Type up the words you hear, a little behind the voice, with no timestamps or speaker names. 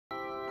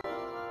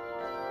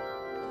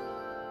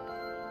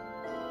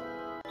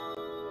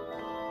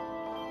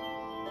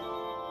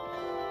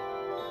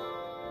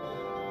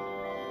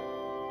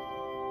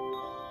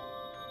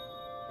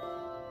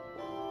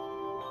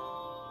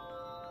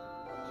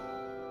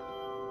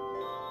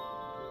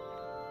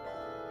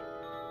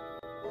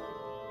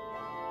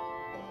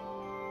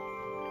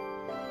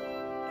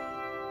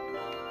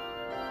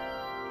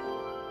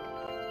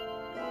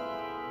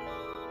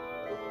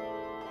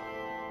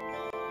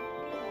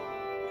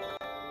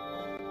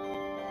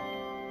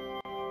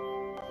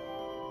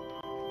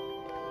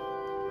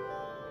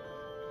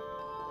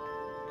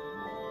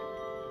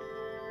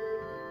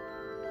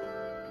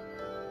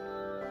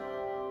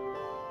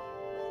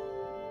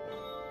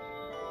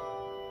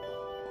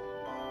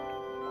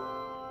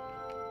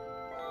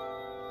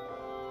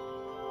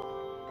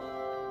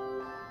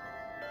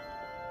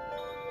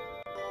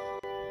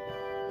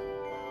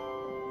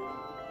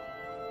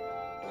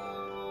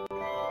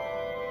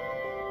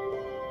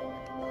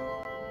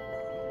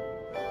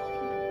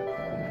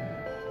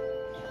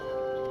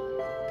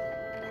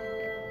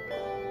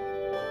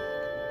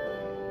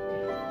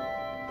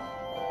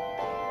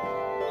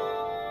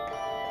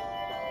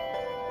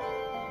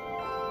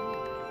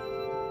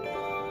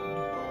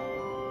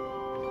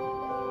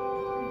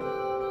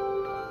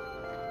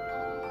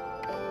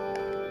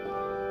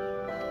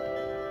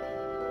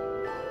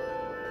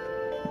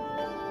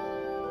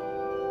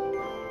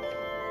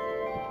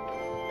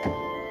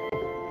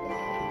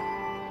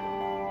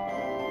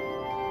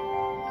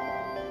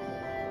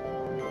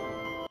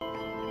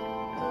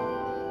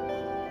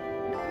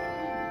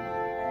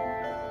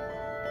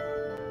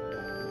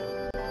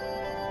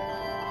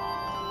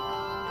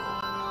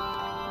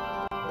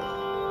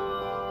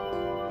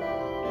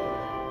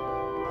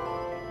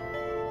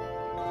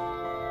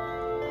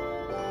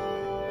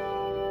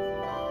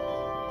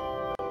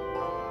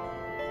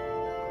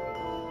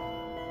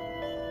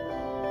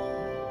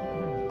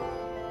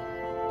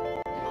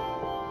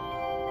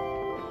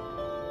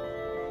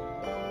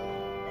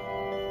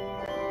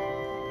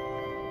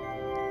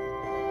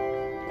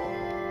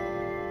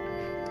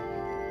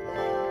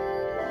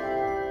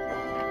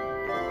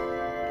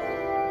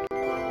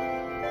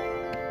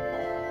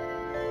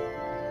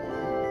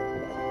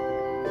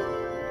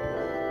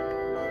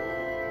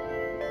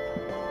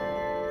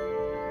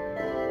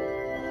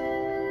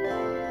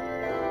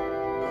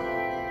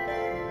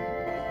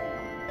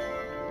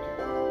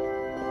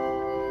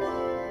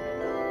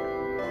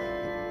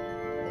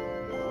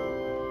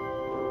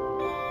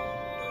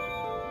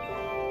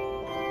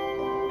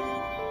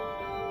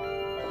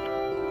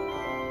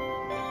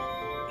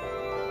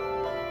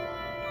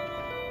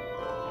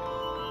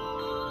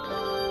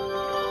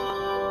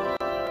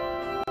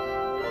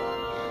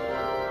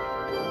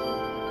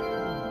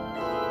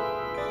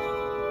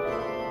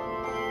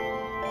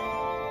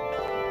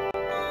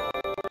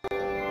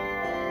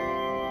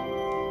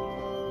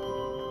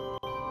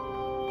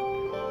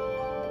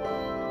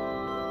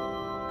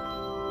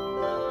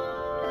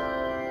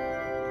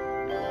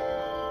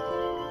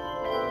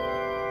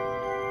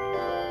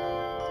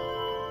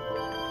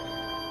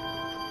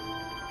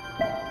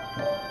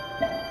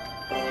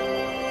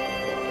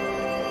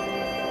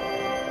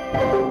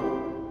The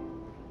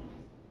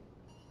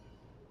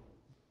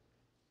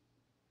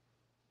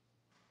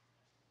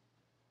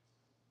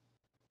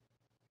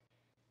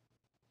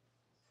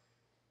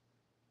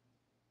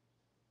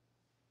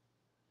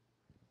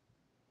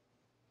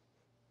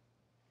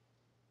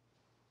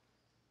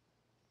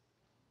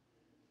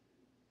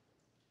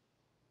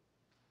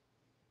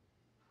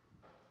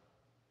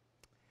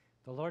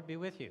Lord be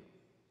with you.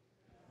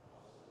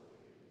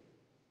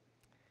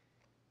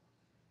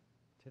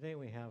 Today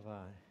we have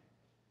a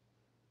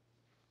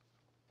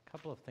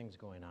couple of things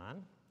going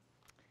on.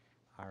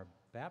 Our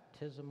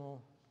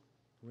baptismal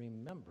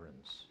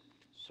remembrance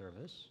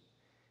service.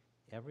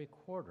 Every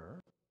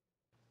quarter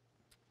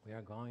we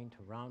are going to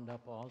round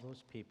up all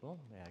those people.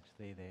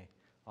 Actually, they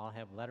all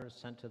have letters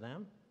sent to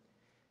them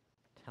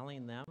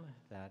telling them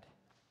that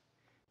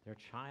their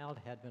child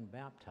had been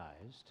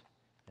baptized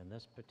in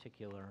this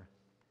particular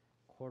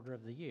quarter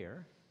of the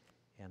year,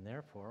 and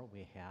therefore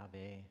we have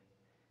a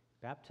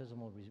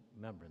baptismal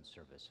remembrance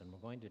service, and we're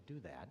going to do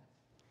that,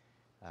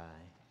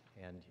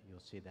 and you'll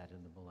see that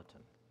in the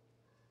bulletin.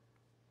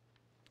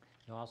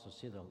 You'll also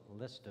see the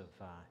list of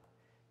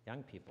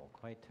young people,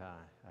 quite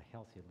a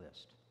healthy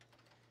list.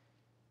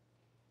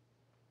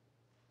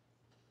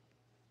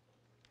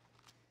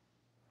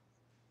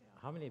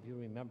 How many of you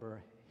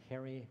remember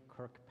Harry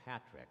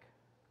Kirkpatrick?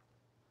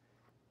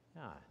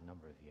 Yeah, a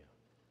number of you.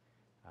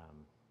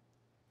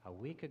 A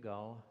week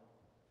ago,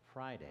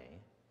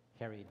 Friday,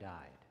 Harry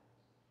died.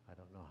 I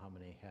don't know how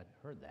many had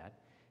heard that.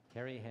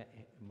 Harry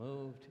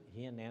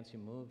he and Nancy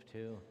moved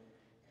to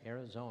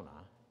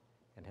Arizona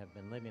and have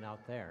been living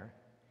out there.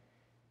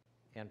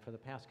 And for the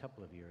past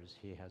couple of years,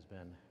 he has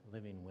been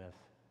living with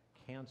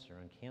cancer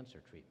and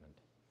cancer treatment.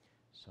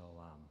 So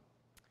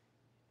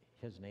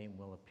his name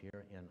will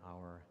appear in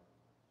our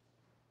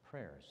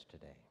prayers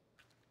today.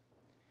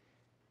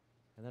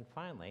 And then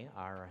finally,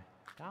 our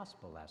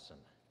gospel lesson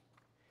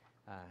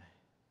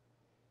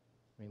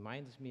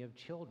reminds me of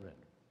children.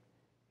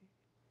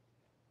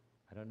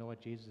 I don't know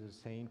what Jesus is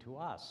saying to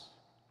us,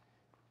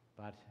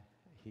 but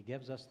he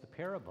gives us the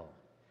parable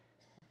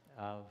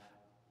of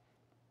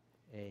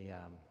a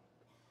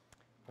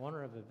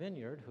owner of a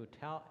vineyard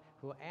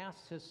who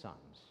asks his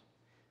sons.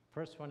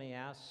 First one he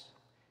asks,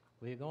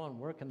 will you go and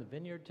work in the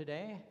vineyard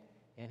today?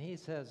 And he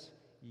says,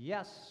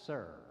 yes,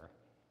 sir,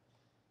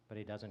 but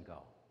he doesn't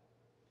go.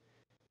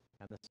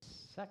 And the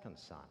second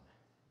son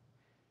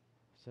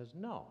says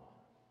no,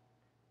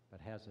 but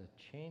has a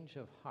change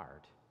of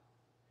heart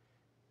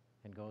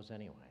and goes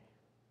anyway.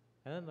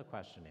 And then the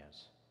question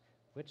is,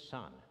 which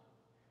son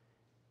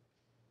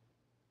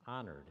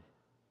honored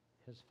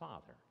his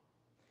father?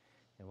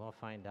 And we'll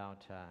find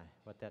out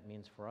what that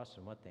means for us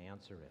and what the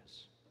answer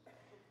is.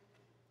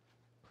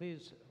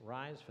 Please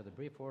rise for the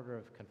brief order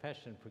of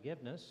confession and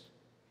forgiveness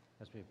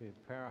as we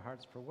prepare our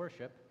hearts for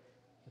worship.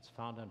 It's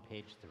found on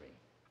page 3.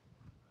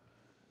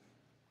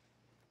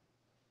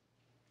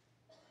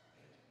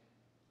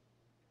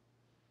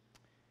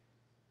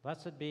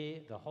 Blessed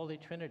be the Holy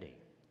Trinity,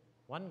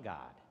 one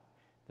God,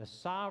 the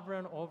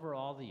sovereign over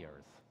all the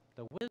earth,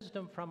 the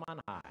wisdom from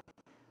on high,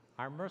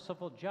 our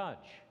merciful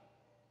judge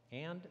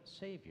and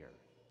Savior.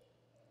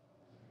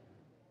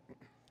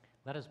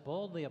 Let us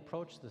boldly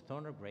approach the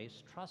throne of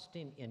grace,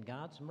 trusting in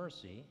God's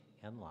mercy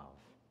and love.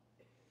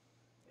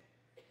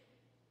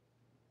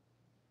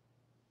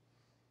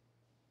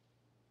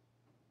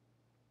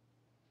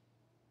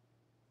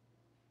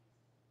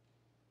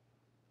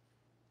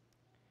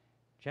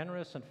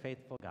 Generous and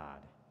faithful God,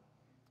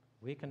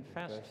 we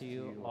confess to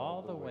you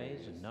all the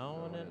ways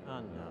known and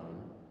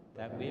unknown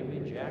that we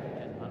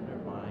reject and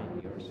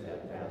undermine your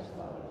steadfast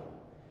love.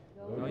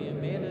 Though you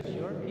made us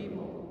your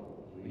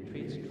people, we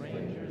treat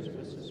strangers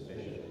with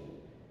suspicion.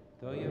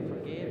 Though you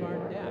forgave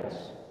our debts,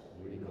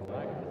 we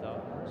collect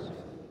without mercy.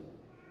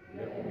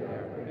 Yet we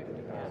are quick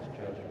to pass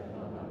judgment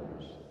on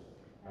others.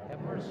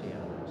 Have mercy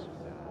on us, O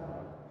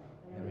God,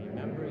 and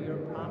remember your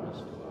promise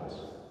to us.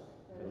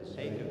 For the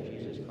sake of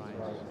Jesus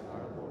Christ,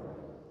 our Lord.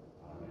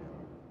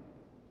 Amen.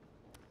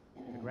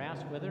 The grass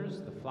withers,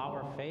 the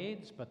flower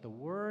fades, but the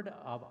word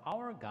of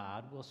our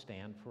God will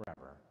stand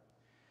forever.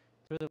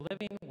 Through the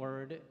living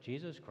word,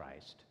 Jesus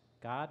Christ,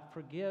 God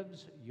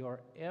forgives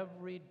your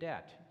every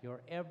debt,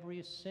 your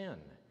every sin,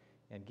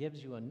 and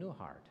gives you a new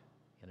heart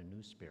and a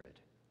new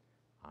spirit.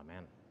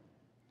 Amen.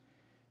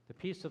 The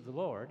peace of the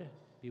Lord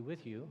be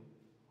with you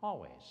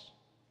always.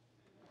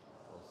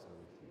 Also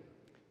with you.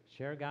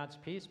 Share God's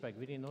peace by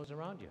greeting those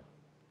around you.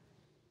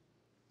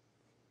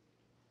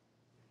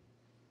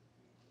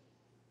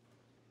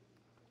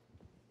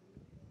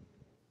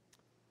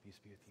 Peace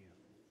be with you.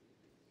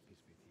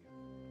 Peace be with you.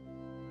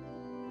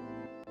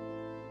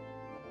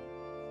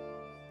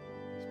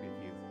 Peace be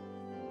with you.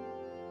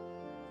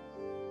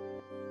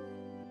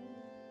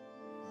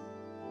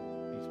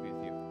 Peace be with you. Peace be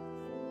with you.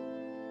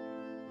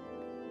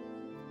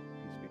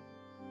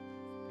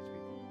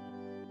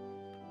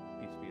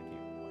 Peace be with you.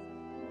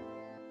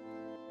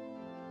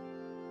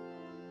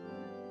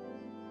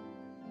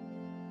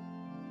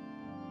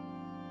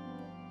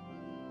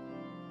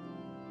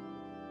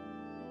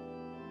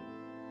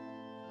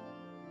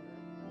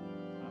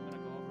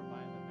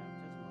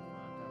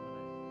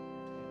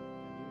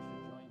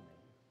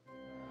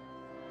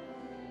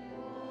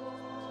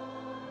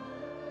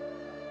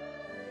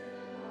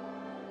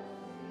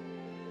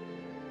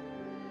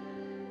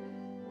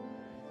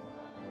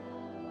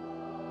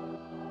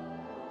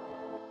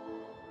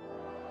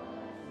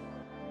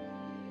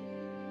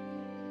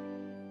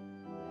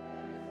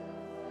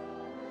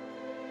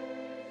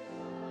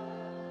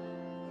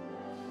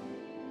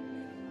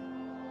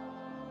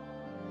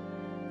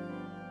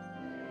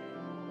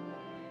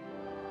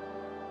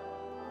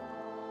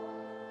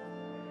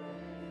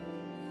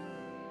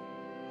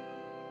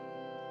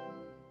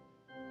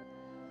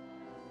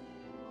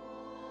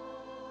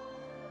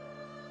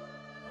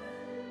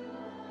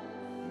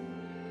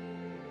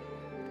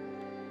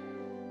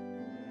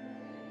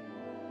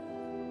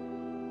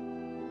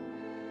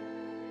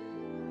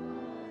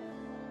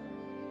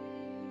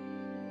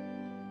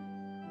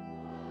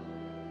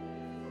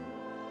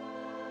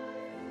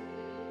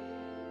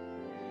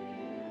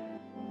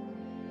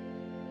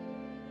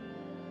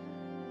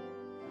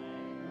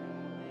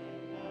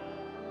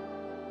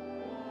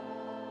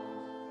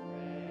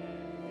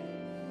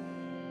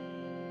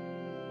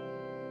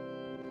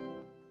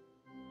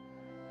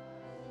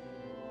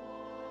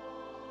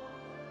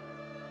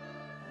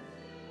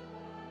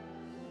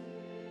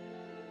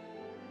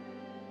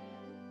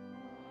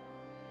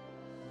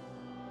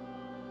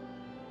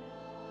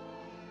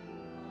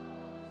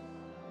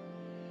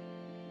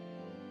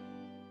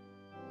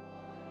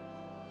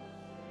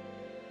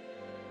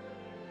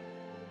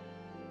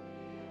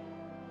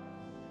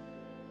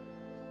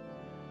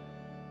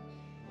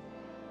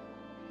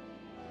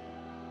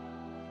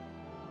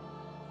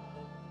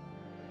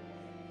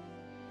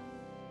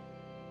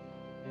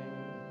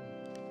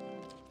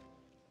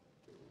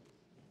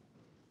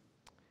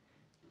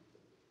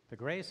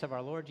 grace of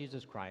our Lord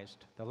Jesus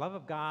Christ, the love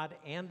of God,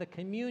 and the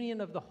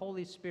communion of the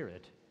Holy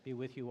Spirit be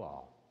with you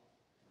all.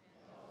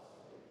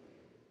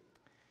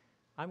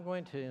 I'm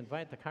going to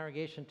invite the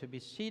congregation to be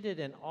seated,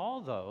 and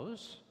all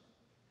those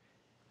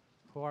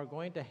who are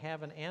going to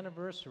have an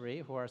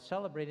anniversary, who are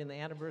celebrating the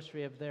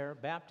anniversary of their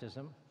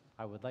baptism,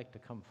 I would like to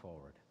come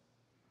forward.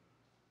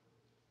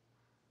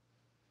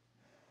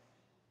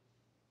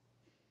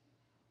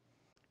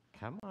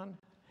 Come on.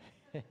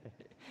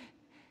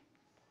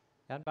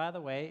 And by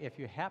the way, if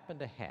you happen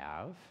to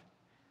have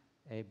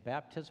a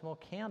baptismal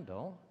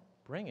candle,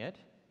 bring it.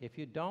 If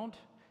you don't,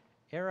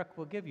 Eric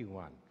will give you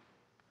one.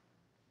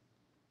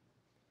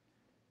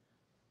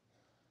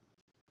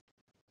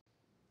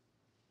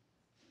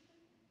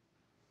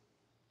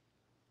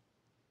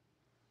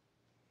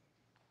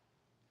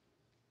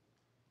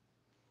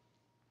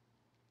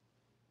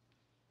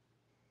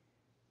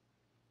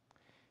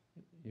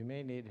 You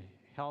may need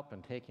help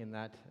in taking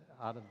that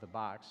out of the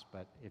box,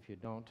 but if you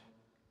don't,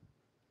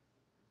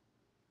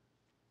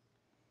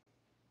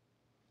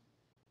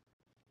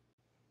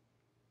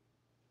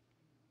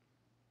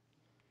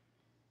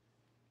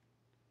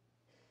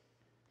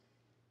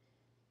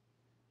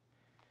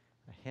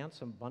 a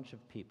handsome bunch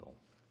of people,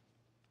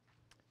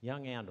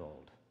 young and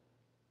old.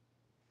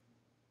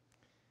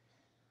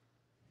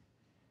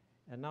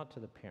 And now to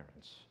the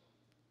parents.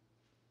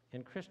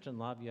 In Christian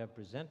love, you have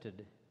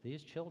presented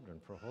these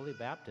children for holy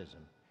baptism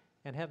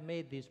and have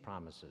made these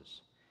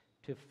promises: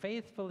 to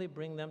faithfully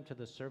bring them to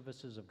the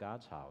services of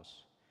God's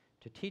house,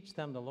 to teach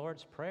them the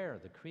Lord's Prayer,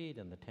 the Creed,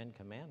 and the Ten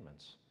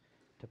Commandments,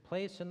 to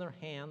place in their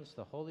hands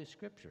the Holy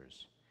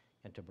Scriptures,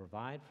 and to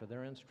provide for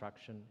their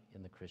instruction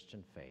in the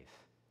Christian faith.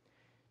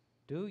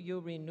 Do you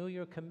renew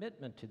your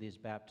commitment to these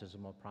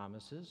baptismal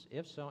promises?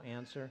 If so,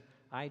 answer,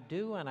 I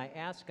do, and I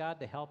ask God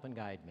to help and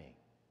guide me.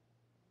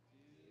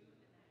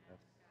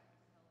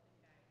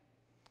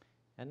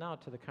 And now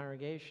to the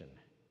congregation.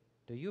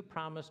 Do you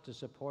promise to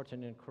support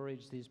and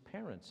encourage these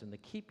parents in the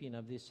keeping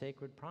of these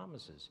sacred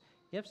promises?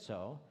 If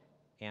so,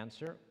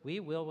 answer, we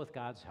will with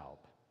God's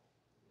help.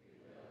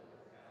 We will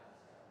with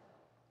God's help.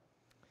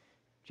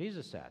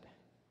 Jesus said,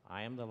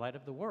 I am the light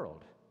of the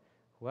world.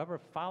 Whoever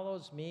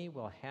follows me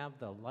will have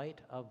the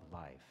light of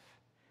life.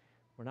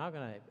 We're now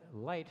going to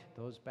light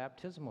those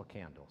baptismal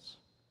candles.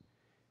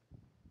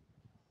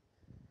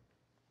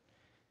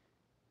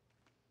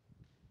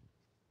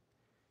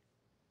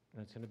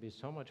 And it's going to be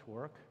so much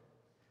work.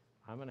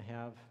 I'm going to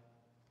have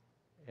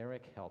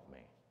Eric help me.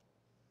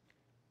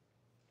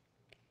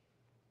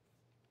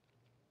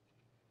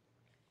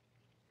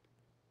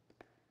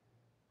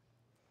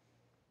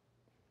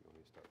 You want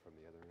me to start from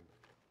the other end?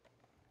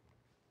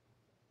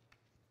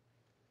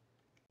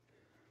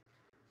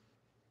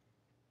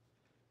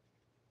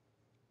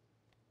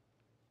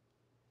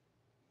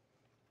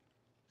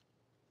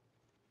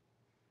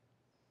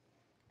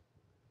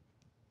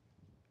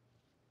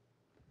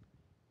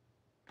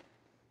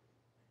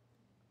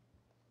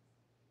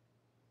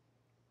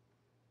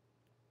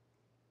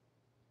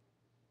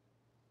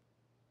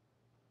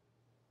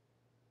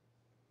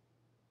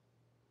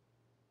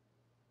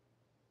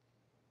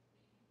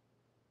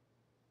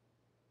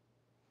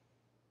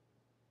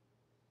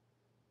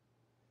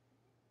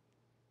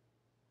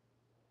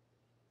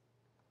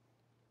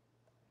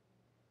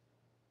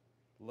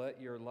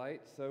 Let your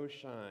light so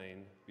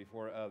shine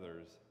before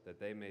others that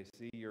they may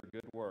see your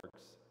good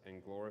works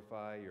and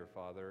glorify your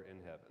Father in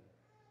heaven.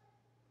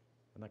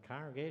 And the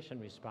congregation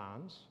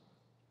responds,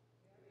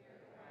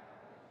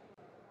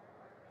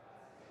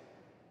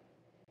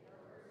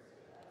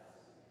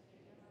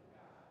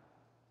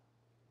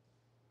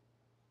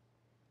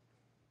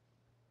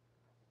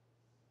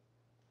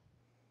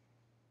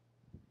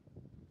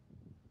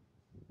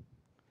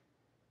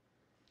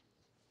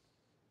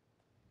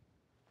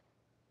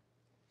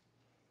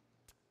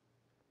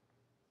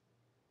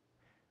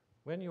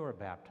 when you were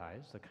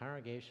baptized, the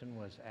congregation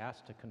was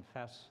asked to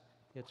confess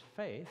its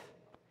faith,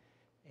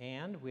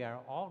 and we are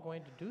all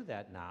going to do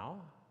that now,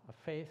 a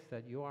faith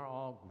that you are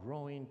all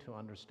growing to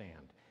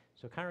understand.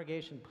 So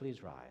congregation,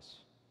 please rise.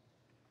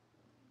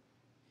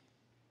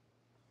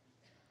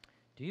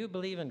 Do you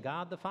believe in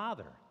God the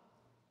Father?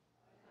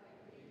 I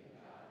believe in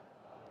God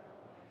the Father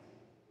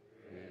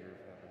Almighty, creator of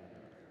heaven and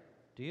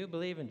earth. Do you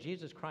believe in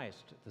Jesus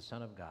Christ, the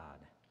Son of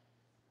God?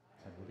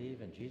 I believe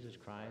in Jesus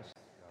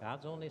Christ,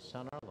 God's only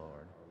Son, our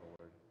Lord,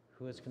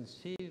 who was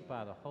conceived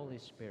by the Holy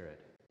Spirit,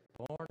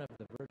 born of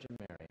the Virgin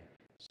Mary,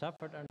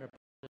 suffered under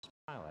Pontius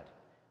Pilate,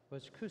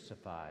 was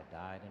crucified,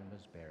 died, and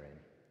was buried.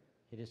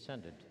 He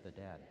descended to the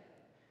dead.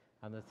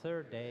 On the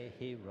third day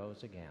he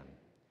rose again.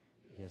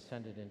 He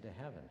ascended into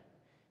heaven.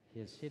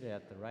 He is seated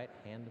at the right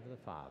hand of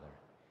the Father,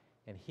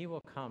 and he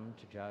will come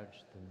to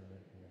judge the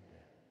living and the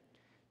dead.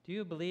 Do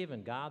you believe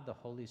in God the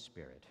Holy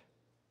Spirit?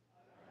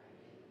 I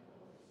believe in the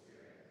Holy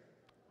Spirit.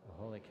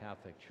 The Holy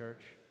Catholic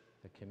Church,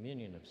 the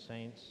communion of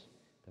saints,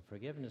 the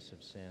forgiveness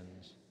of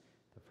sins,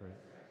 the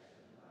resurrection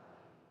of the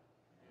body,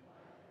 and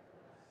life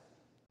everlasting.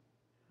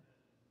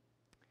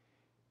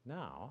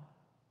 Now,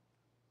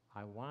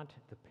 I want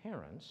the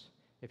parents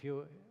If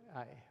you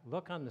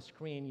look on the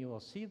screen, you will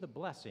see the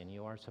blessing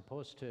you are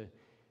supposed to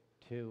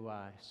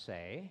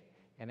say.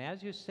 And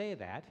as you say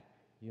that,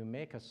 you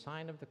make a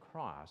sign of the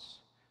cross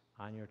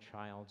on your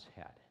child's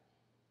head.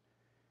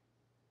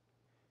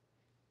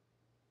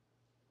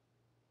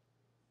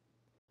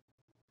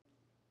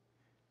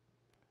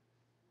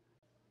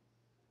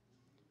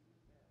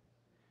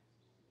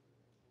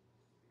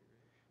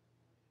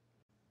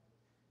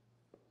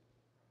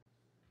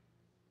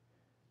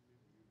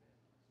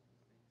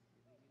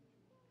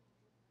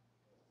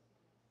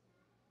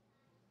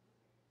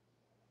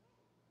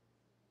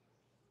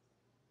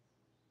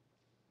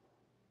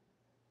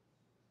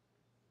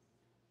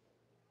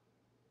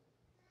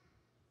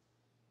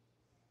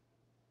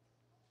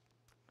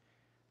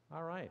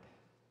 All right.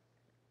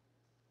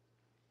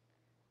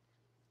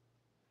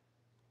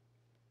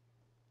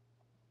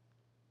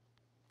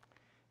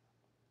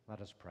 Let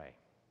us pray.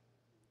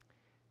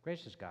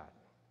 Gracious God,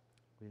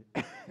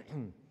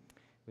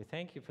 we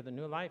thank you for the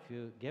new life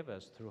you give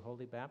us through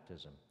holy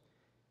baptism.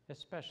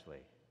 Especially,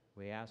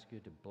 we ask you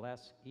to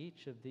bless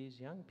each of these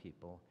young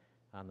people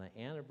on the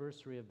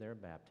anniversary of their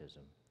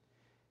baptism.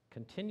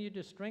 Continue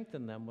to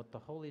strengthen them with the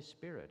Holy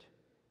Spirit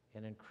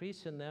and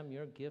increase in them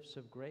your gifts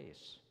of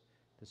grace,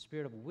 the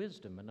spirit of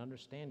wisdom and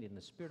understanding,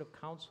 the spirit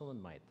of counsel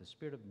and might, the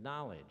spirit of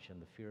knowledge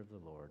and the fear of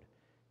the Lord,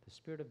 the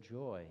spirit of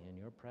joy in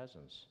your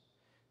presence.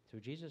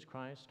 Through Jesus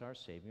Christ, our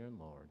Savior and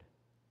Lord.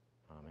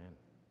 Amen.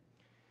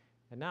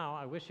 And now,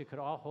 I wish you could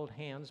all hold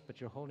hands, but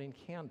you're holding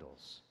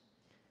candles.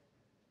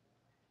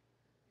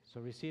 So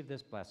receive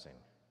this blessing.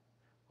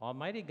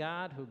 Almighty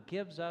God, who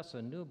gives us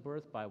a new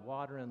birth by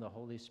water and the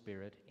Holy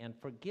Spirit and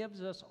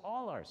forgives us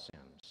all our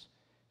sins,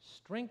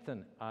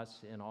 strengthen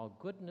us in all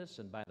goodness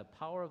and by the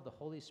power of the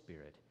Holy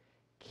Spirit,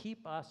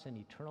 keep us in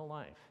eternal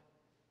life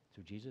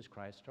through Jesus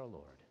Christ our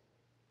Lord.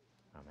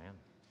 Amen.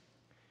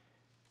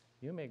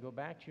 You may go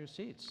back to your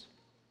seats.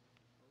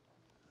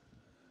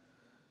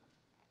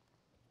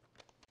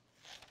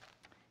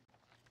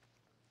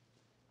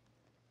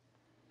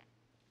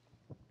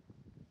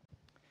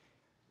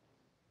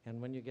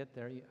 And when you get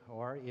there,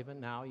 or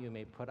even now, you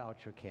may put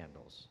out your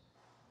candles.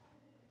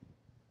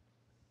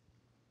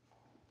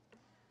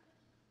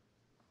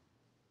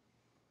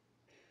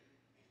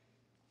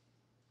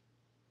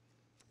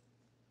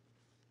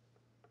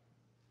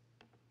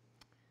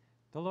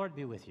 The Lord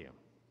be with you.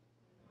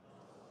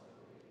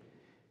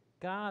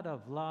 God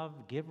of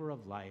love, giver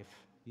of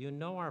life, you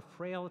know our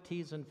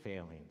frailties and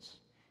failings.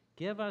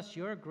 Give us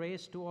your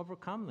grace to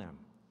overcome them.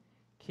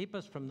 Keep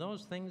us from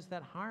those things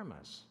that harm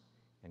us,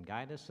 and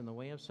guide us in the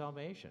way of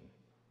salvation.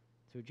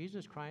 Through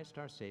Jesus Christ,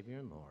 our Savior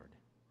and Lord.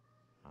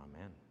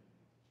 Amen.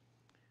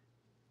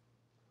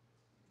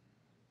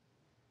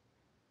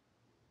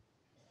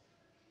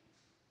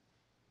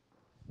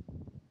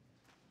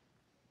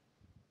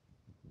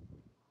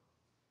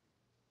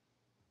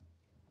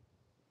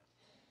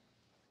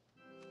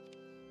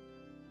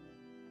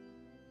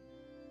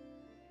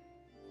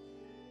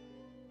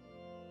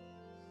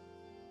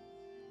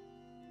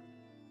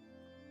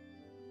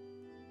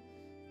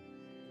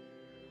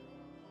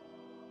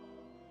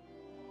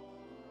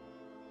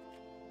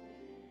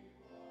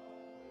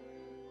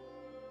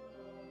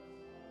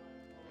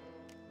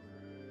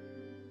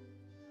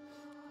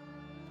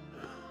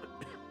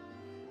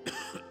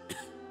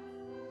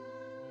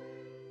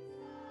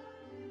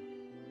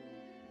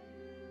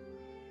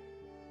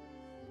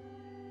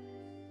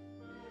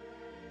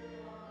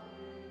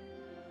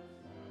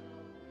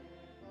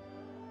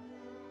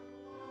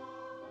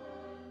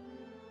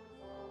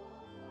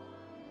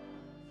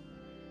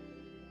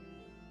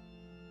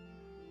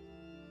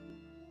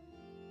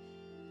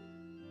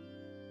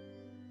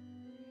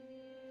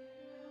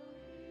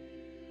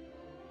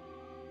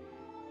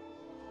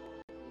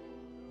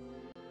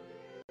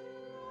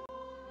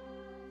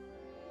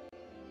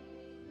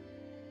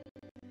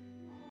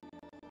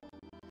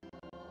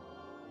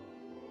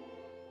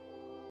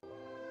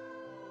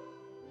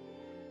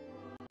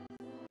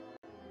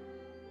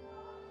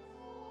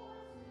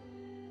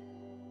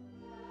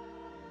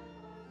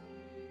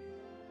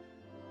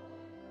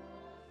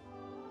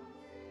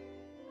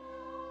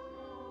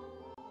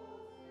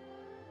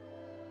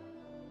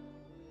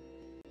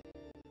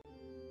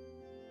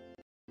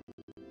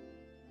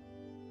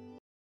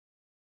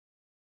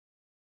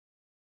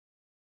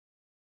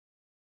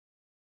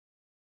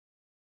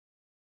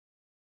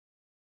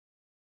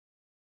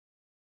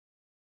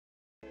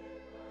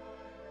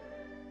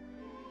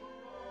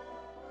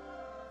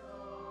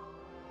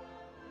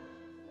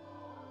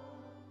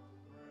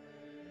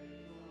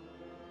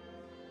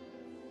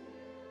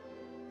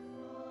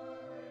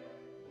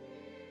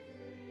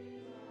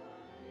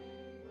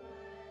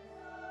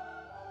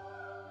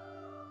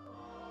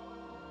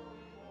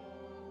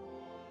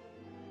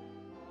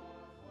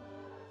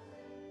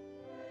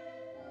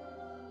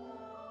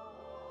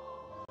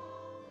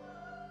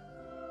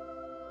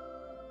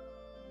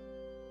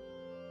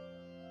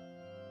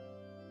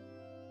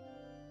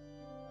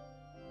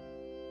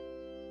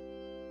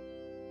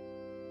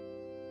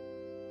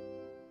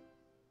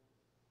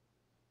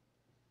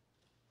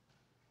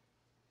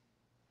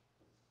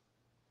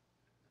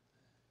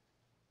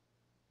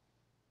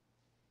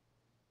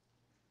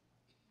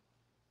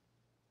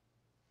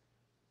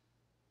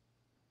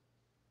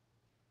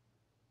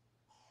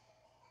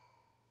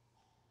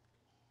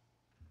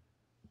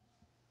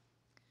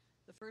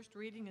 First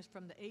reading is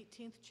from the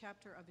 18th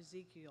chapter of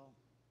Ezekiel.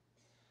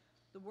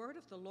 The word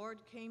of the Lord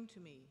came to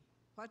me.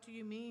 What do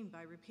you mean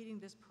by repeating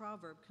this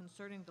proverb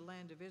concerning the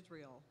land of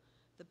Israel?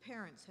 The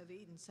parents have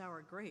eaten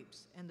sour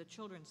grapes, and the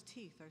children's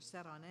teeth are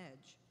set on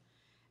edge.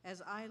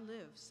 As I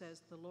live,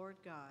 says the Lord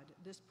God,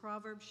 this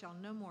proverb shall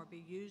no more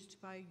be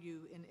used by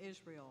you in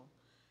Israel.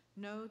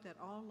 Know that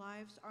all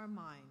lives are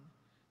mine.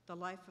 The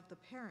life of the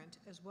parent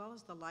as well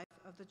as the life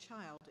of the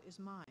child is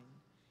mine.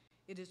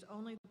 It is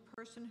only the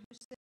person who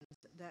sins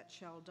that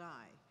shall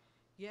die.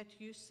 Yet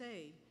you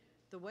say,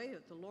 the way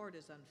of the Lord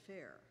is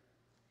unfair.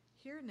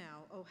 Hear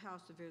now, O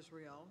house of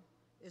Israel,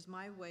 is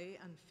my way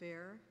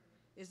unfair?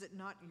 Is it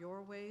not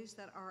your ways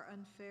that are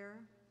unfair?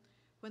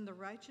 When the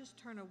righteous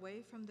turn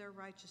away from their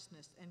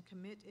righteousness and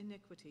commit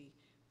iniquity,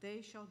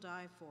 they shall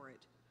die for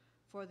it.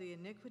 For the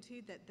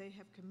iniquity that they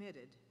have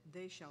committed,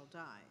 they shall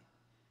die.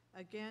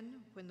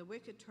 Again, when the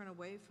wicked turn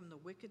away from the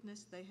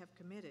wickedness they have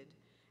committed,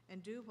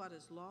 and do what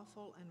is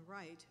lawful and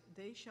right,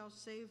 they shall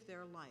save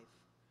their life.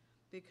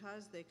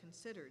 Because they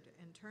considered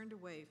and turned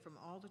away from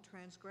all the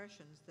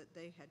transgressions that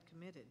they had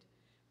committed,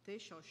 they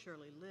shall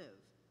surely live.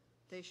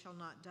 They shall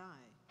not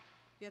die.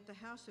 Yet the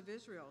house of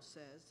Israel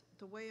says,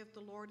 the way of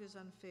the Lord is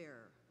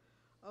unfair.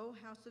 O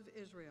house of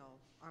Israel,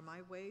 are my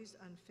ways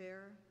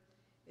unfair?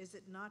 Is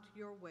it not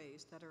your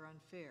ways that are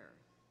unfair?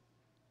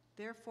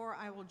 Therefore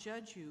I will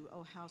judge you,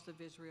 O house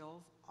of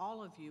Israel,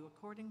 all of you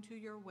according to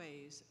your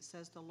ways,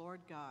 says the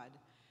Lord God.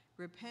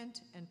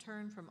 Repent and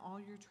turn from all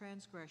your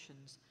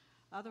transgressions,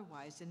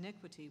 otherwise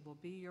iniquity will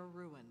be your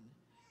ruin.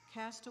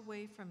 Cast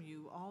away from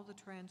you all the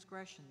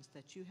transgressions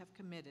that you have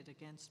committed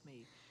against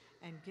me,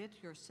 and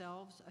get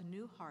yourselves a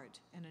new heart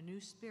and a new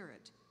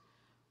spirit.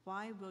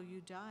 Why will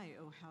you die,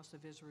 O house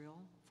of Israel?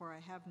 For I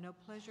have no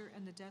pleasure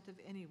in the death of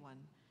anyone,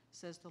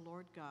 says the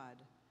Lord God.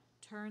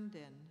 Turn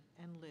then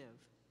and live.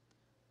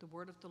 The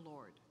word of the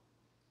Lord.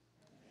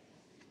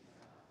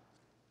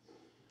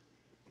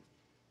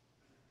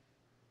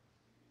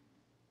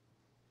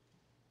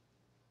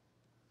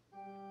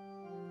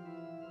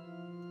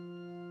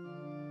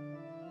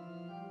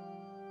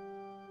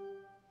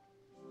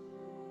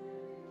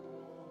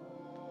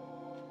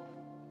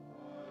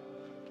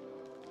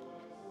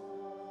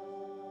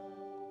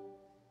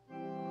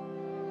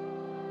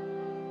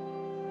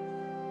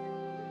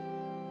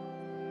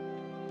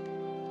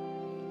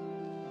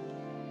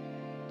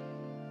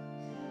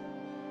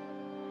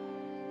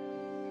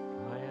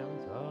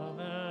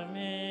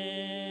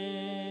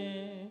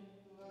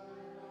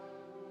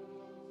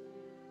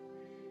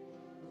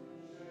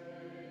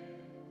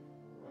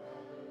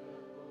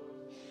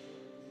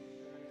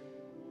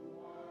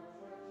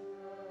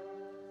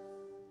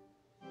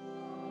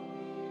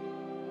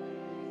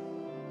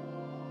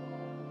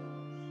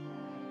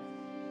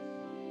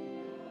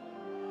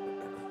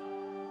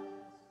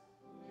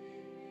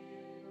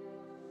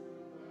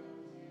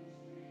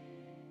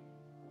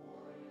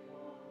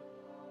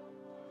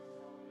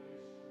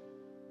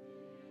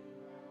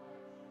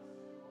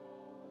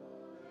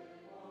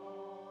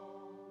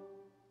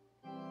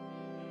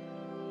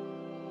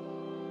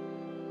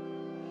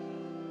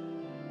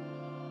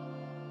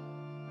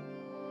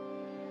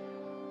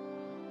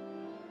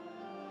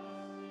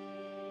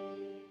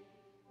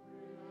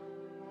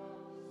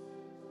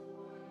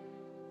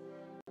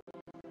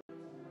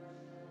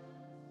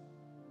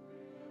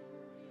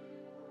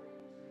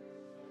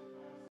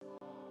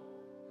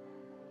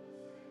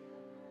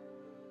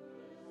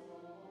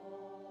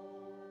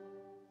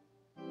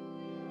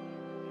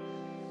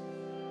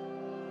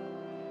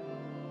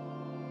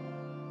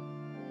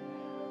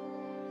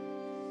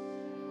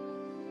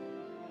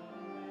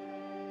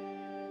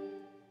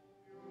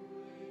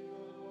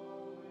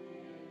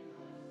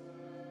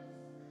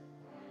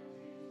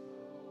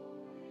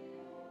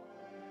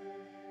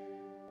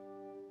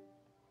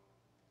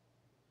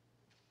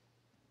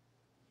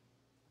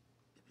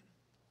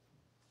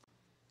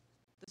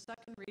 The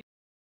second reading,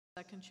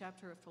 the second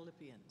chapter of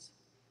Philippians.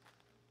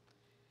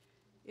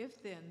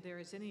 If then there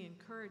is any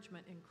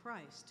encouragement in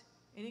Christ,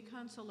 any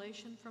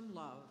consolation from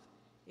love,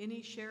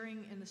 any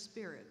sharing in the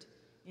Spirit,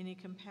 any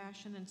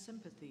compassion and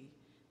sympathy,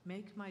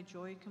 make my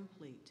joy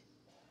complete.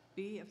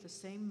 Be of the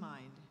same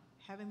mind,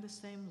 having the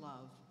same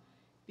love,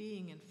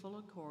 being in full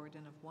accord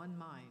and of one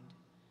mind.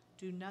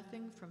 Do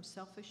nothing from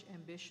selfish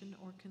ambition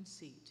or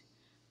conceit,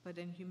 but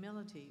in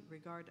humility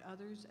regard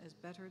others as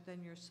better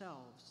than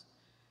yourselves.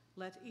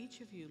 Let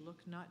each of you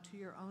look not to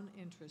your own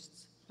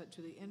interests, but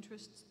to the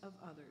interests of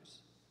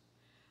others.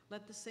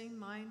 Let the same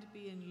mind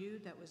be in you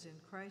that was in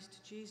Christ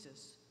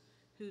Jesus,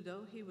 who,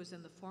 though he was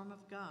in the form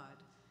of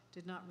God,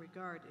 did not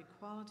regard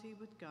equality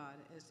with God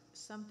as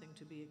something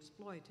to be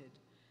exploited,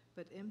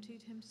 but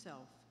emptied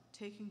himself,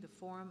 taking the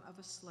form of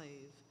a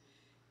slave.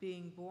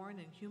 Being born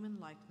in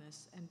human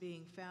likeness and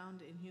being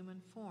found in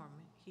human form,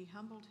 he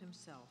humbled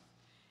himself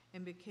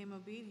and became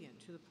obedient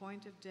to the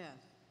point of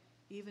death,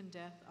 even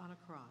death on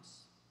a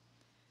cross.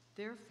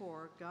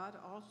 Therefore God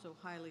also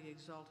highly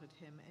exalted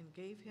him and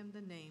gave him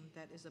the name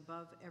that is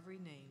above every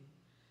name,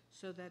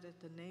 so that at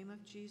the name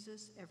of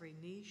Jesus every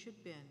knee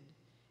should bend,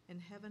 in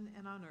heaven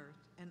and on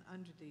earth and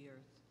under the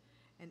earth,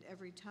 and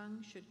every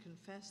tongue should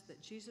confess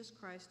that Jesus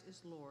Christ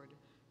is Lord,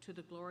 to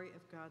the glory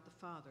of God the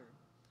Father.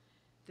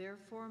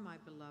 Therefore, my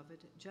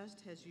beloved,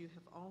 just as you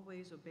have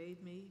always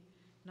obeyed me,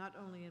 not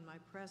only in my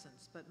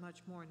presence, but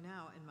much more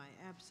now in my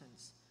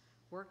absence,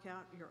 work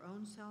out your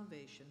own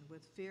salvation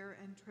with fear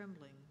and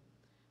trembling,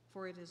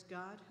 for it is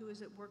God who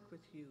is at work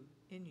with you,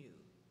 in you,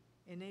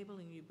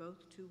 enabling you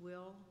both to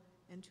will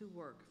and to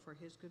work for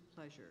his good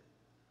pleasure.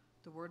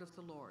 The word of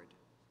the Lord.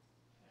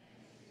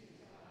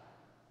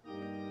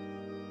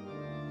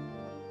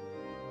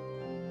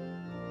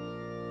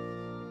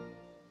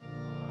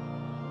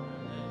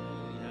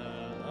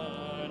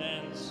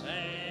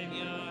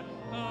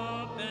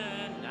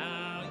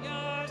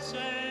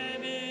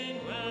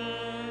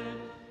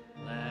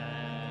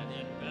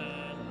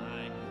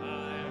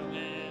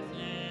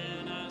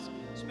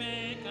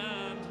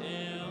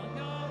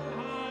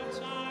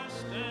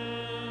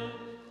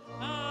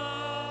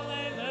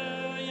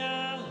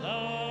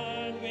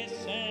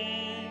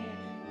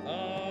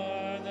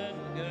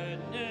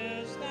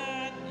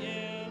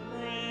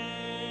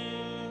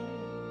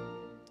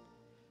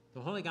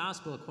 The Holy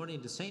Gospel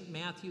according to St.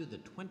 Matthew, the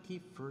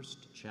 21st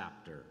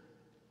chapter.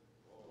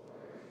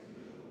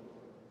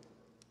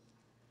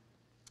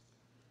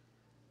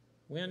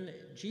 When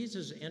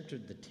Jesus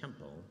entered the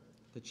temple,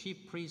 the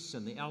chief priests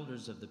and the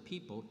elders of the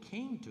people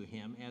came to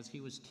him as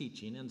he was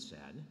teaching and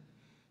said,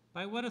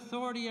 "By what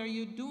authority are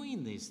you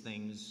doing these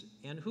things,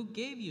 and who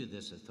gave you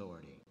this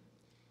authority?"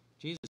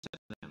 Jesus said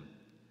to them,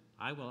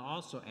 "I will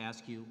also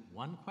ask you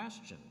one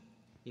question.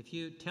 If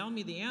you tell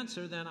me the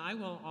answer, then I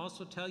will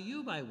also tell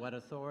you by what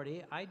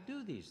authority I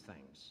do these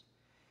things.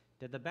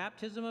 Did the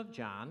baptism of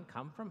John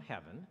come from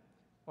heaven,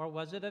 or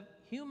was it of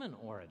human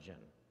origin?"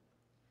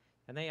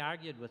 And they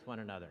argued with one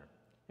another.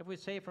 "If we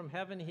say from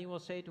heaven, he will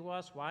say to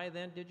us, 'Why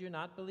then did you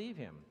not believe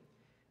him?'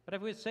 But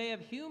if we say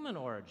of human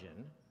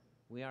origin,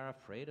 we are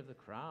afraid of the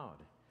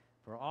crowd,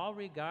 for all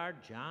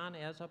regard John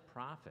as a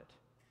prophet."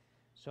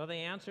 So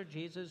they answered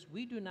Jesus,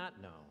 "We do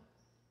not know."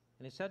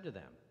 And he said to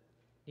them,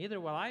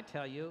 "Neither will I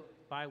tell you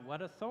by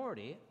what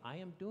authority I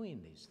am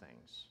doing these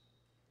things.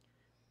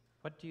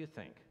 What do you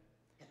think?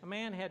 A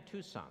man had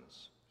 2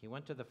 sons. He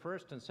went to the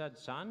first and said,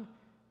 'Son,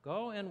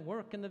 go and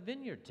work in the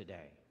vineyard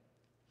today.'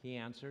 He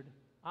answered,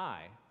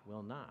 'I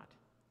will not.'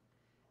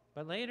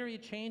 But later he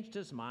changed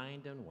his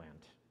mind and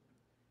went.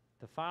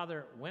 The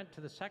father went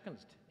to the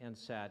second and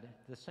said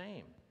the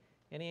same.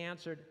 And he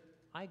answered,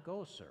 'I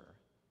go, sir,'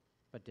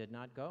 but did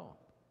not go.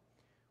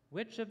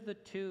 Which of the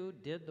 2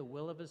 did the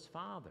will of his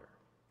father?"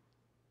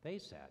 They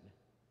said,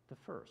 "The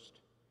first."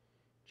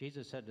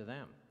 Jesus said to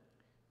them,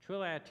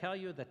 "Truly I tell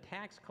you, the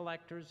tax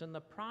collectors and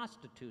the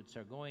prostitutes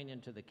are going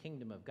into the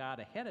kingdom of God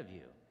ahead of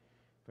you.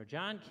 For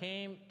John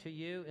came to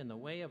you in the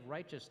way of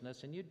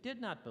righteousness, and you did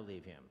not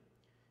believe him.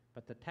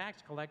 But the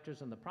tax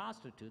collectors and the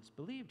prostitutes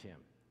believed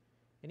him.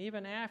 And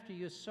even after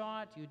you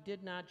saw it, you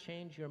did not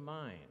change your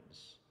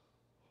minds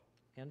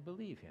and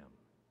believe him."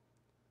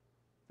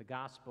 The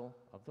Gospel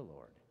of the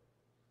Lord.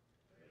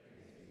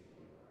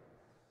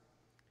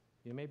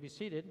 You may be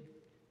seated.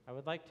 I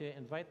would like to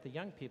invite the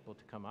young people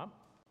to come up.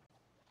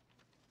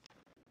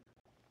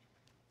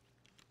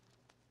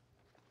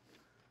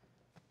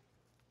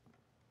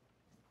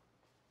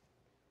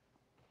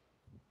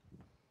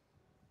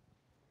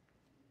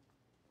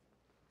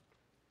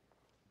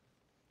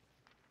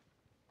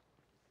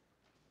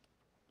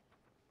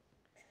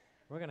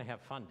 We're going to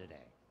have fun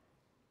today.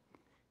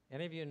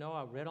 Any of you know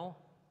a riddle?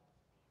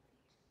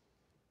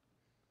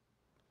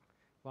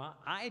 Well,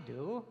 I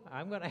do.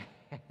 I'm going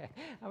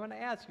to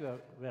ask you a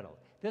riddle.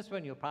 This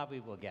one you probably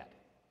will get.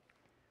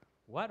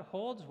 What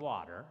holds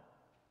water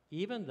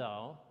even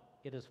though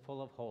it is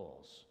full of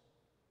holes?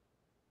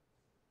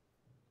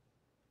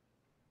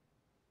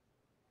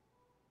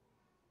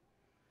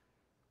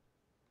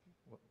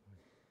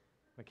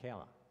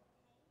 Michaela?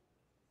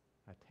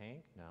 A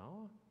tank?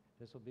 No.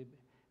 This will be,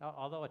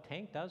 although a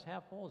tank does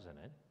have holes in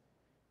it.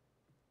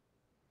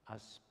 A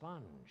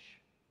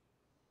sponge.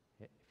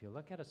 If you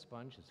look at a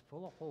sponge, it's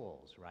full of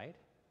holes, right?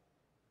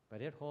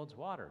 But it holds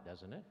water,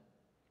 doesn't it?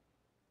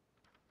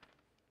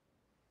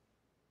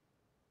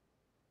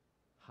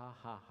 Ha,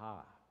 ha,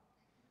 ha.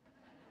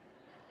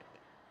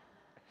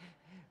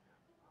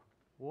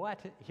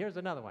 Here's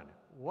another one.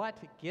 What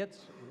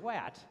gets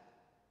wet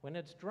when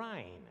it's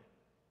drying?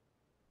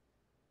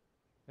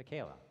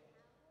 Michaela.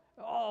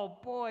 Oh,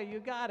 boy, you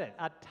got it.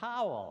 A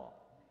towel.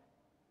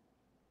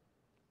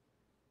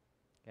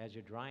 As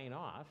you're drying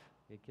off,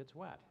 it gets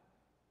wet.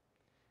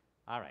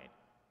 All right.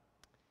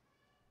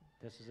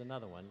 This is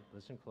another one.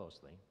 Listen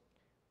closely.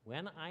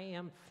 When I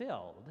am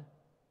filled,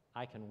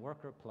 I can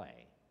work or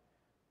play.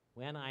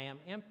 When I am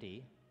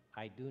empty,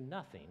 I do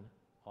nothing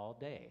all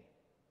day.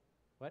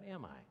 What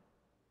am I?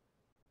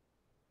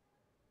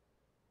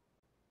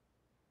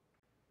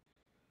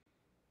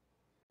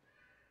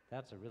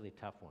 That's a really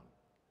tough one.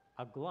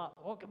 A glove.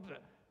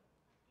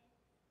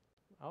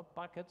 Oh,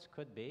 buckets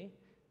could be,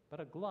 but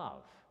a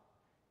glove.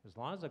 As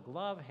long as a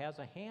glove has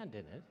a hand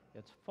in it,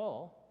 it's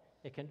full,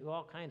 it can do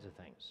all kinds of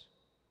things.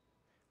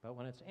 But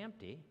when it's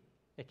empty,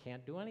 it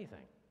can't do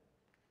anything.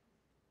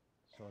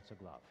 so it's a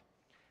glove.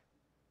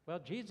 Well,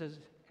 Jesus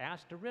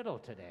asked a riddle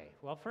today.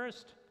 Well,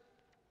 first,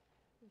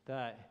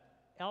 the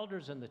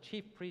elders and the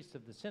chief priests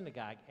of the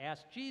synagogue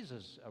asked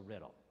Jesus a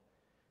riddle.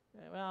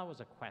 Well, it was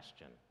a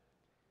question.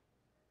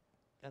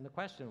 And the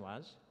question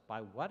was, by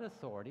what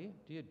authority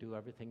do you do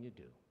everything you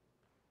do?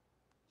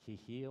 He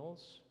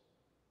heals,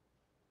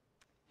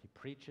 he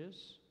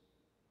preaches,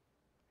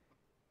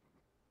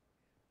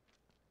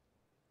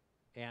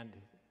 and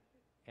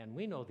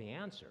we know the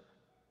answer.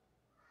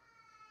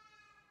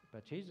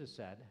 But Jesus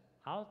said,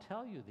 I'll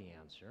tell you the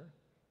answer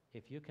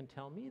if you can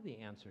tell me the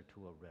answer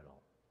to a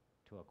riddle,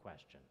 to a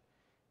question.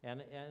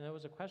 And there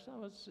was a question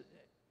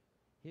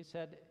he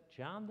said,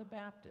 John the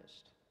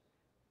Baptist,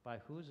 by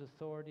whose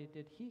authority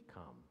did he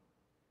come?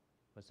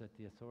 Was it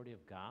the authority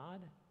of God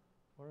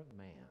or of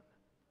man?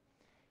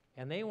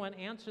 And they wouldn't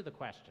answer the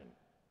question.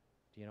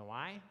 Do you know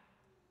why?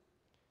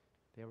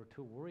 They were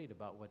too worried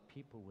about what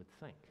people would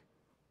think.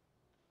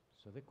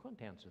 So they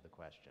couldn't answer the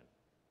question.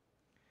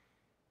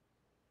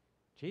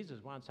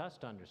 Jesus wants us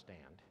to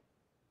understand.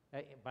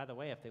 By the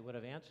way, if they would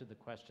have answered the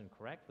question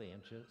correctly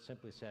and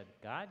simply said,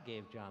 God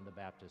gave John the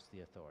Baptist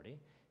the authority,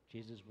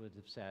 Jesus would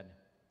have said,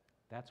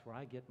 that's where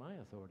I get my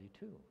authority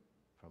too,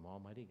 from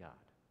Almighty God.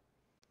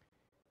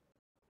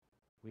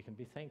 We can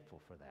be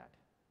thankful for that.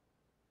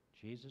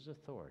 Jesus'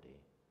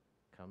 authority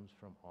comes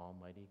from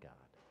Almighty God.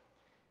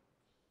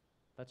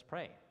 Let's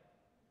pray.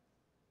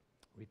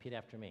 Repeat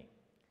after me.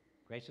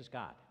 Gracious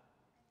God,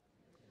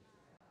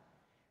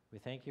 we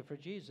thank you for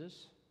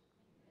Jesus.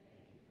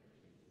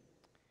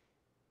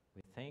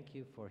 We thank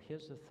you for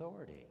his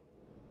authority.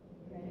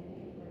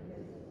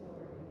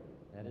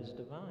 That is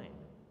divine.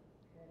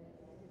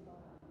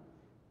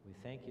 We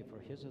thank you for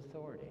his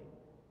authority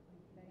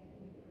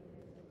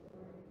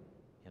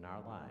in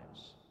our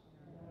lives.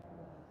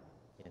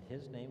 In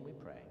his name we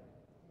pray.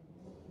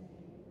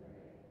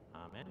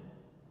 Amen.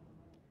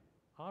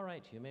 All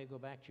right, you may go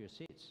back to your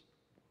seats.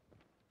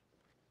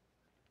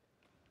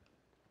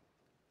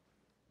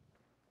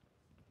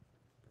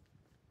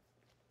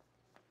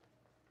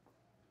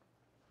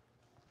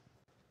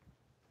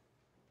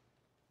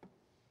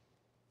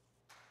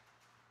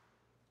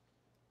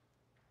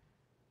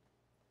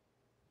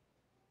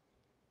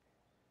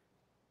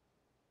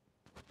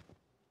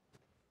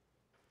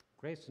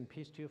 Grace and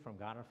peace to you from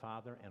God our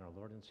Father and our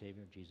Lord and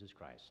Savior, Jesus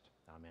Christ.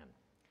 Amen.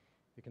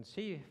 You can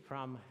see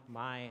from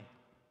my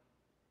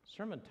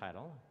sermon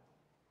title,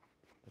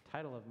 the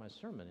title of my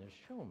sermon is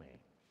Show Me.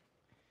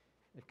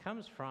 It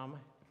comes from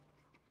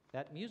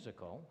that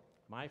musical,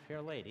 My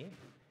Fair Lady.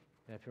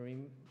 And if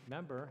you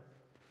remember,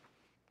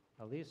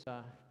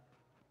 Eliza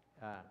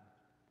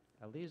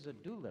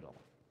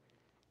Doolittle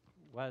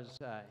was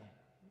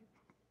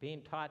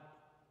being taught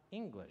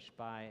English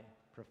by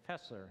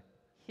Professor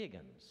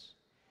Higgins.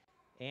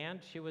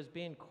 And she was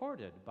being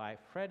courted by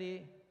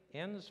Freddie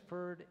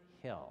Ensford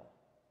Hill.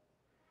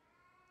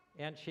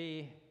 And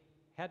she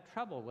had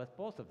trouble with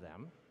both of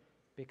them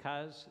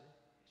because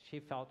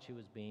she felt she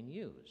was being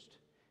used.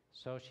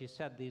 So she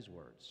said these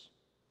words,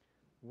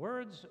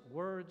 "Words,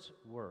 words,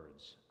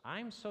 words.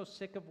 I'm so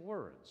sick of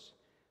words.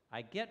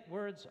 I get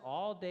words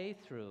all day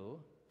through,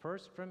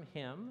 first from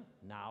him,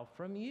 now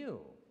from you.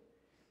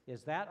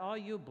 Is that all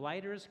you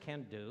blighters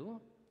can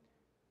do?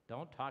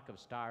 Don't talk of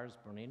stars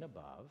burning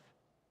above.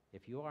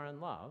 If you are in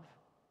love,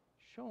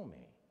 show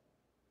me.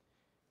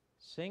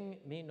 Sing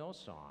me no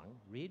song,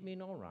 read me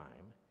no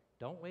rhyme,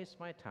 don't waste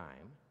my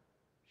time,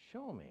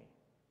 show me.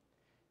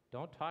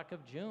 Don't talk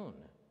of June,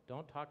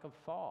 don't talk of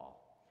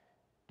fall,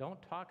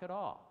 don't talk at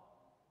all,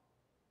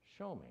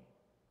 show me."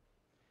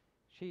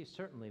 She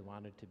certainly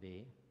wanted to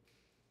be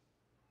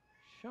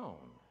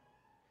shown.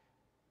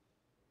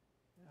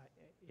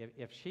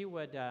 If she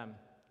would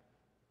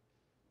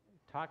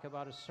talk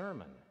about a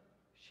sermon,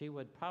 she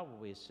would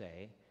probably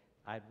say,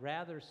 I'd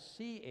rather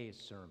see a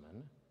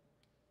sermon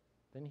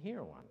than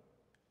hear one.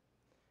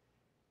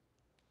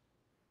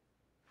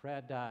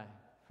 Fred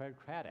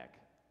Craddock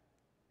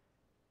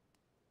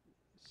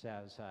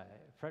says,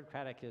 Fred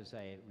Craddock is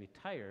a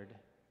retired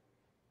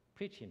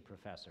preaching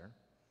professor,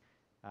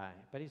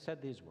 but he said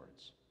these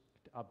words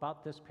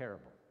about this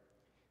parable.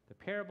 The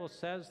parable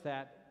says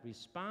that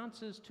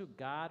responses to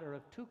God are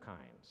of two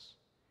kinds.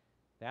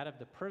 That of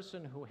the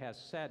person who has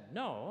said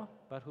no,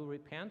 but who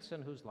repents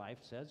and whose life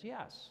says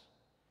yes.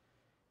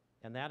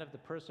 And that of the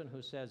person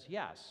who says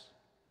yes,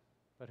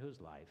 but whose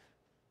life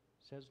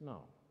says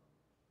no.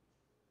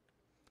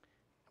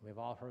 We've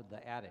all heard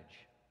the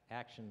adage,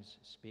 actions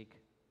speak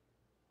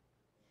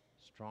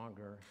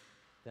stronger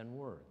than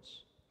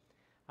words.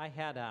 I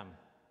had an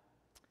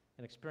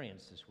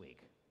experience this week.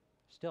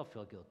 Still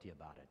feel guilty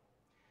about it.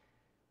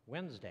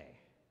 Wednesday,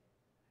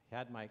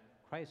 had my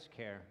Christ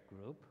Care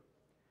group,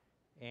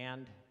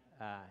 and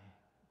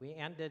we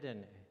ended,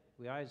 and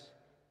we always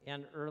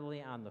end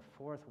early on the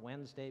fourth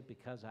Wednesday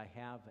because I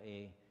have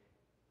a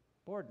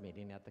board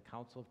meeting at the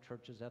Council of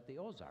Churches at the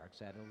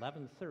Ozarks at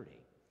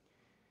 11:30.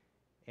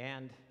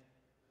 And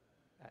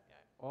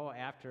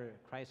after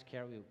Christ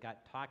Care, we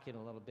got talking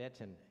a little bit,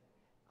 and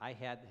I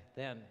had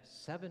then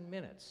 7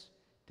 minutes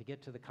to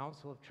get to the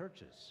Council of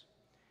Churches.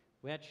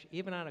 which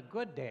even on a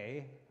good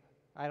day,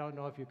 I don't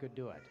know if you could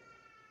do it.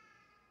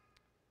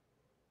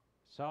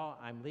 So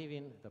I'm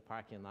leaving the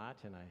parking lot,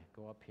 and I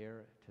go up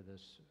here to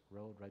this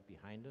road right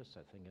behind us.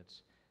 I think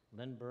it's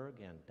Lindbergh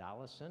and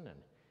Dollison, and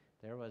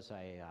there was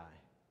a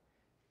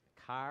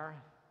car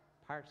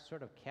parked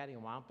sort of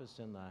cattywampus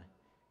in the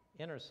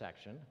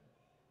intersection,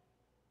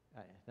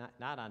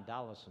 not on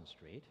Dollison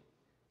Street.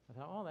 I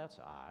thought, oh, that's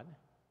odd.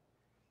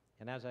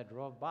 And as I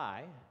drove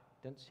by,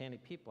 didn't see any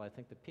people. I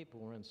think the people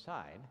were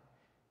inside.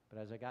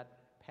 But as I got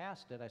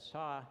past it, I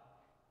saw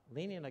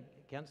leaning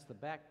against the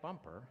back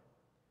bumper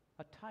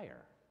a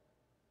tire.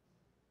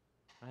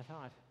 I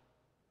thought,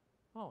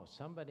 oh,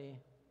 somebody,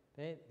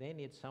 they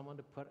need someone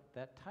to put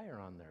that tire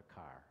on their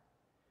car.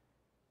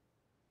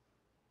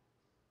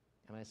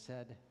 And I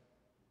said,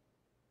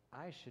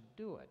 I should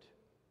do it.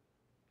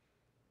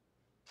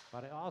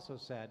 But I also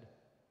said,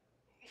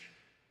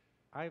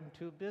 I'm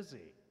too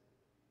busy.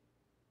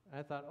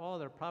 I thought, oh,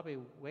 they're probably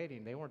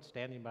waiting. They weren't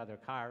standing by their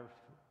car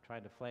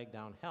trying to flag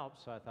down help,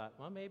 so I thought,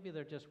 well, maybe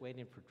they're just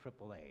waiting for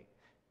AAA.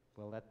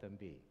 We'll let them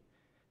be.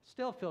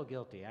 Still feel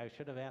guilty. I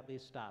should have at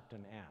least stopped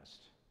and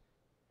asked,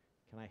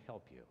 can I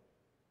help you?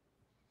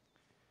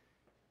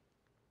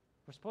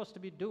 We're supposed to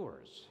be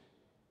doers.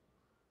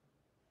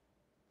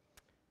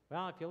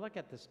 Well, if you look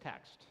at this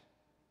text,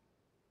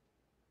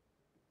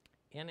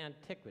 in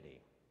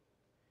antiquity,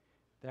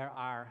 there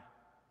are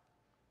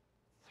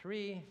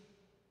 3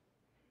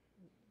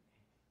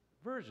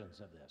 versions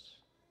of this.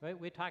 Right?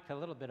 We talked a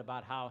little bit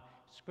about how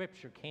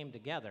Scripture came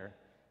together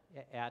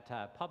at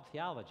Pub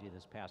Theology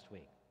this past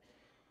week.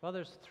 Well,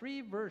 there's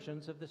 3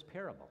 versions of this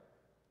parable.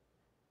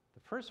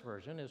 The first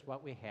version is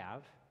what we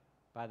have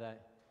by the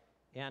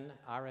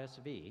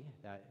NRSV,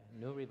 the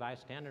New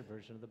Revised Standard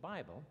Version of the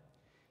Bible.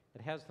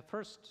 It has the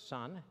first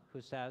son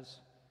who says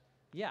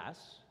yes,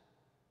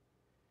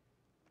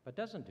 but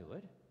doesn't do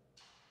it,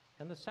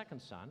 and the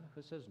second son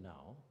who says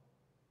no,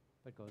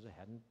 but goes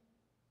ahead and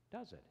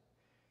does it.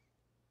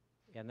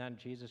 And then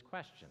Jesus'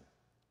 question,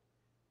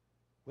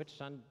 which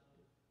son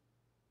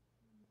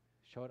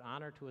showed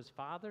honor to his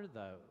father?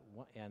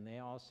 And they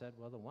all said,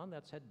 well, the one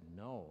that said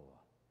no,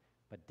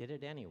 but did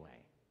it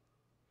anyway.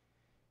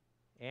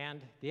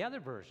 And the other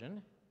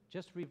version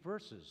just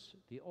reverses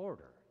the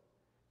order,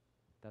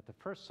 that the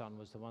first son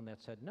was the one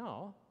that said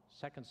no,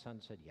 second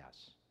son said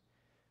yes.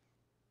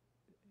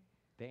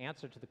 The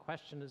answer to the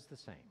question is the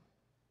same.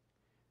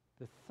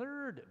 The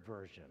third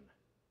version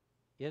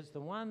is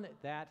the one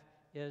that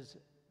is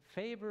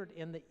favored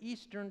in the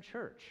Eastern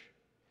Church,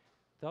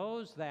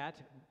 those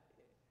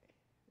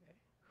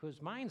whose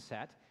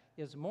mindset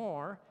is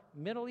more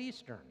Middle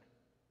Eastern,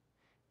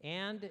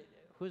 and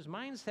whose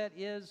mindset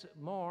is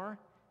more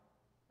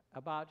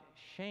about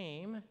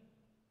shame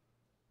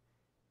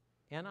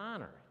and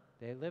honor.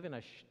 They live in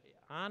a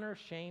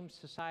honor-shame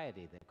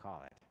society, they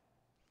call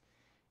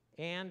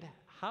it. And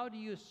how do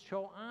you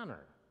show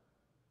honor?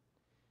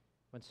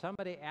 When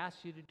somebody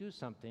asks you to do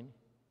something,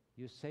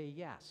 you say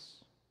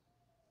yes,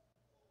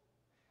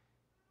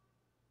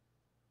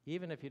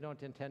 even if you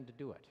don't intend to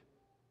do it.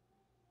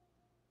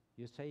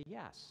 You say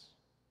yes.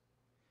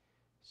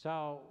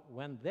 So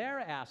when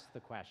they're asked the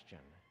question,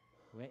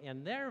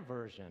 in their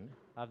version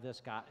of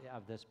this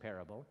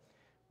parable,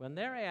 when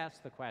they're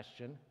asked the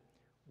question,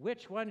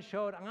 which one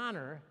showed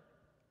honor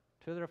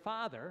to their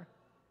father,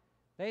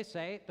 they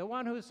say, the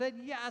one who said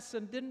yes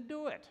and didn't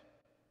do it.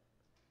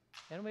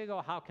 And we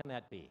go, how can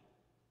that be?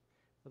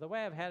 Well, the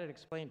way I've had it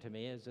explained to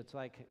me is it's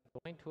like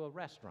going to a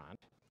restaurant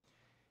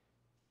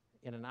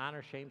in an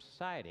honor-shame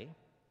society,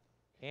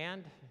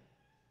 and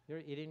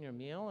you're eating your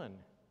meal, and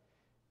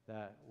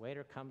the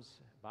waiter comes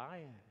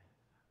by.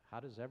 How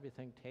does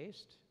everything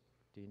taste?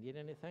 Do you need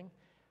anything?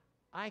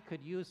 I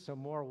could use some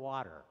more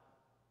water.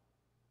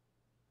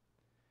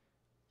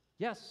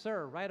 Yes,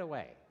 sir, right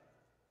away.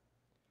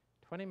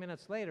 20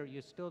 minutes later,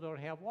 you still don't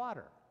have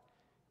water.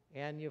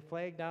 And you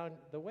flag down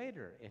the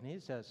waiter, and he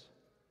says,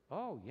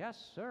 oh,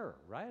 yes, sir,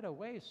 right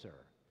away, sir.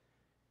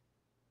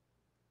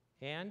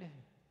 And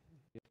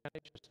you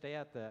finish your stay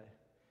at the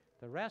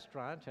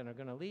restaurant and are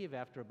going to leave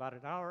after about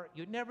an hour.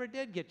 You never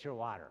did get your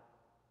water.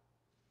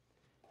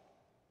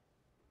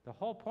 The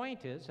whole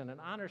point is, in an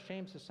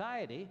honor-shame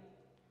society,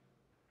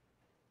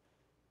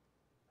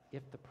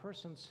 if the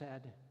person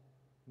said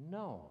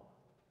no,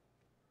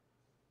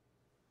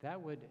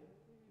 that would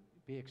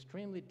be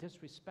extremely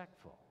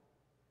disrespectful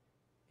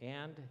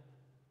and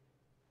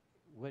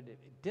would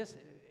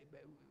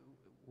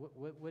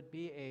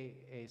be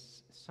a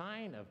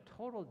sign of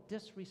total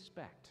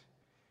disrespect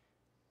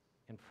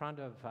in front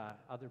of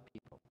other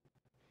people.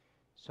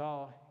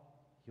 So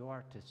you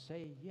are to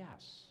say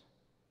yes,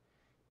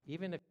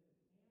 even if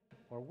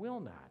or will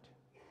not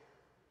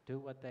do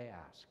what they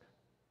ask.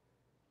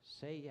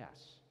 Say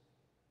yes.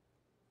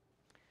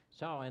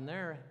 So in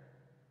their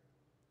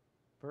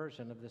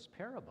version of this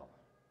parable,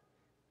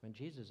 when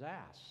Jesus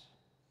asks,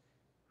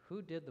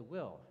 who did the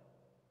will?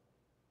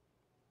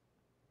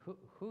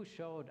 Who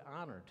showed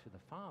honor to the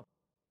Father?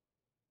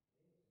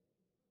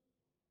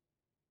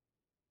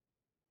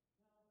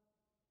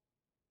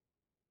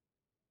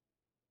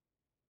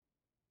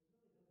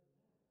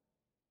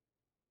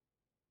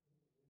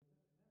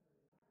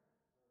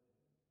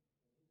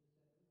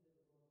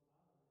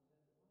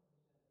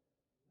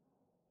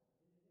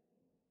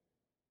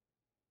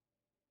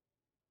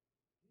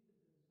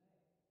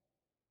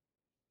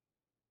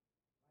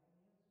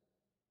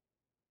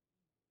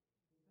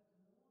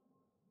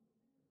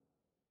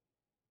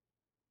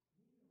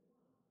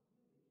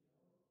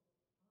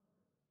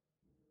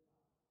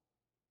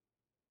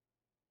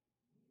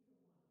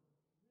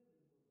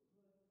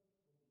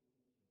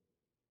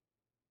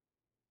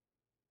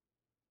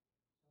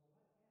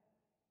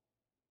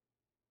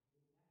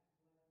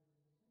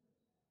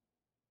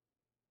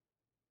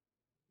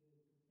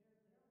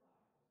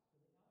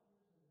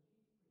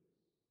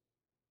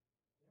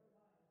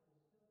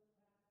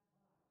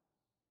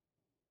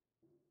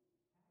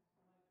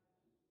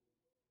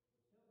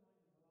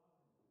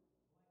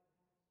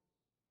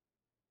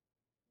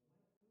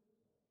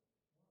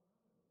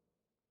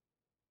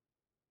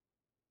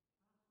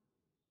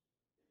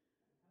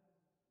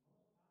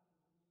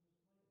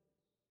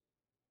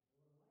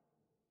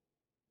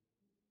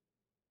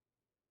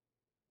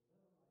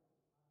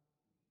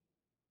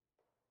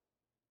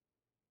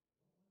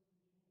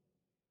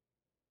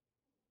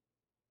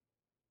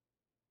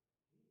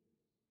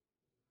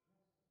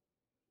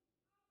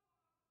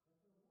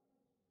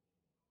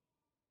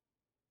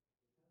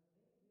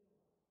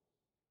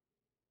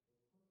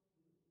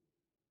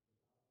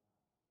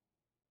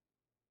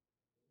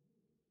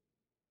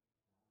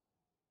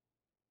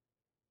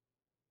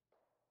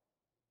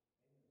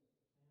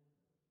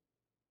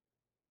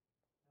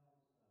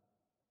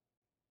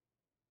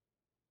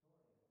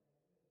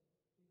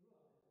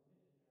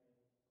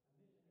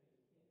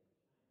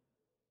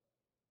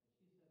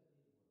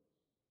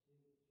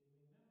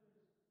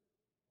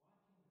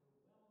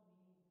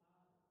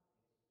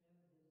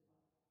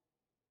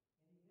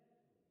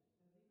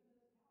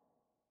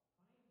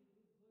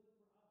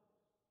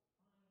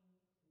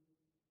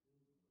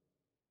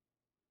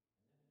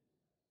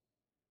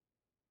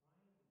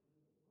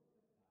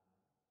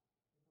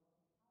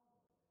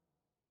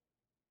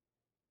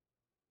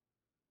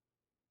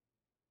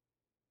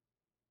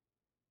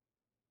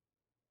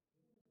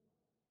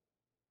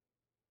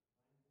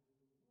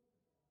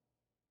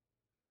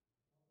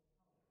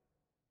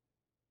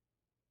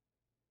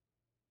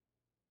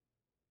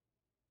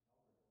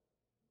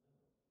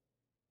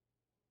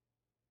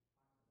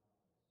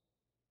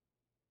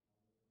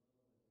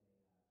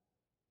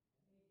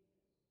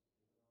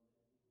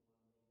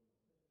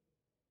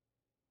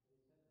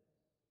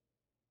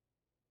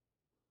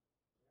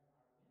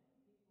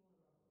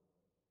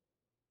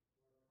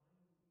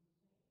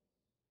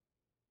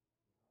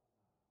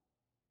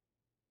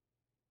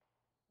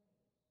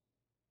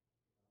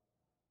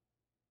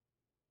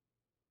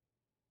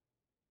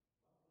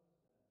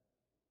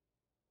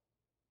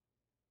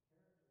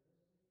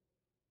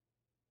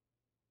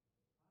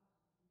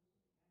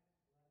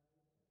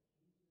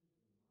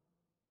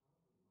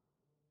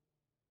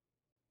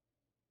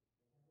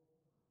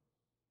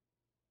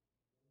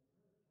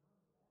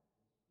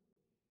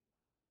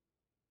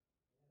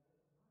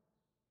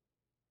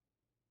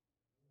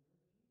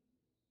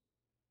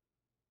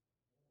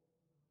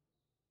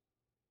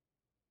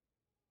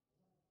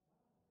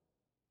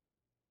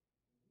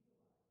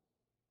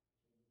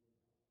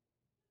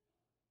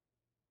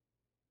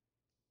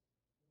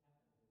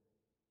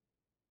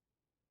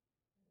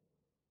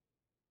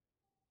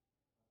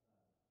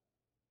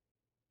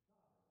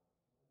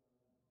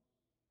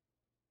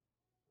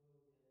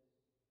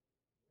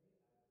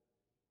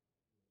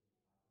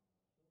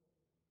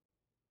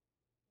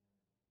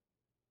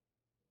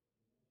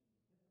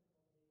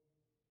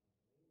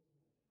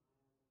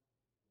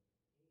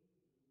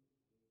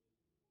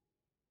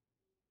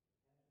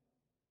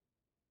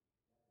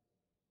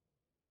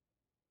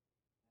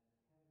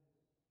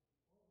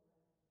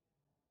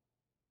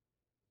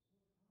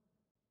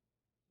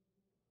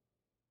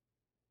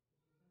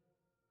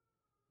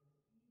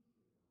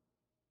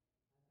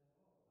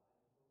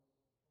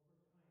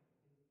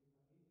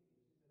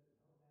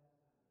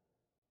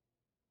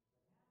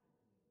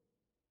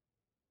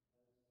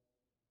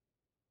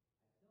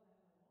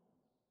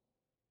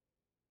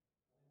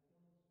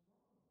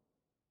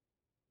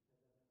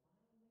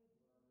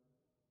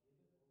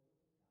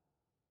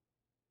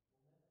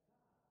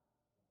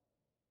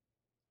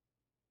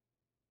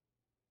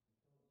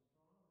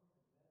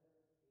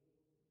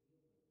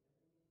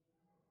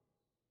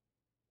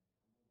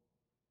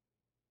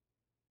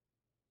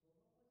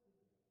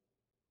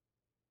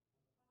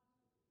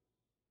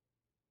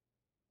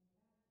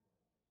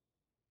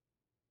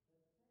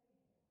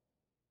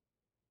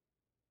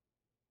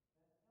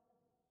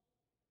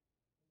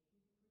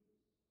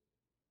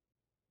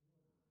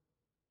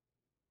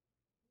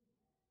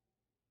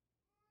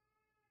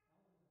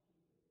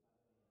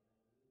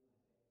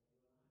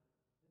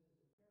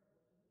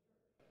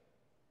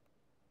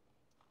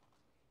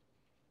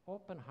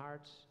 open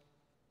hearts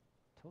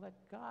to let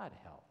God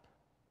help.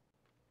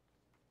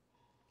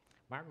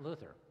 Martin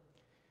Luther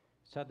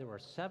said there were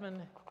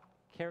 7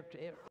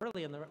 characters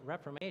early in the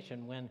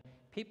Reformation when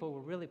people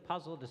were really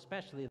puzzled,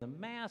 especially the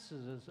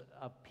masses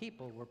of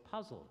people were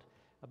puzzled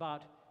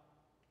about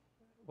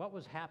what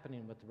was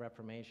happening with the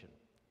Reformation.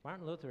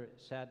 Martin Luther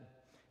said,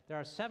 there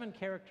are 7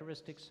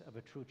 characteristics of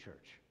a true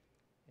church,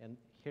 and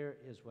here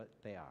is what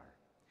they are.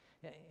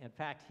 In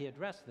fact, he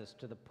addressed this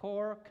to the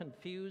poor,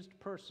 confused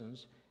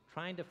persons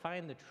trying to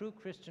find the true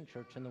Christian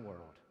church in the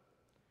world.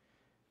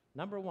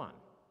 Number 1,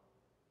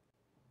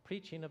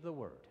 preaching of the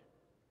word.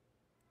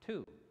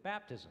 2,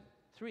 baptism.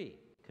 3,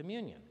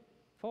 communion.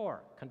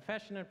 4,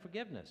 confession and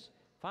forgiveness.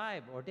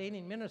 5,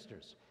 ordaining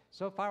ministers.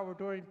 So far we're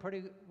doing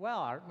pretty well,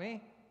 aren't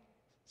we?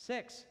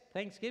 6,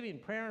 thanksgiving,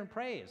 prayer, and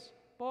praise.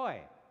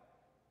 Boy,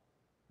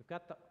 we've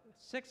got the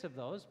 6 of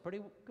those pretty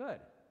good.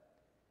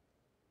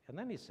 And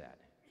then he said,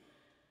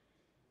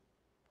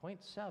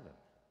 point 7,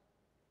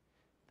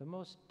 the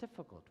most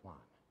difficult one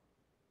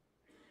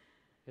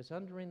is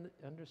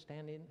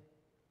understanding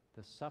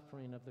the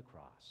suffering of the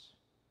cross.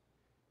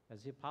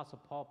 As the Apostle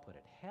Paul put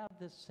it, have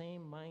this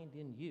same mind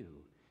in you,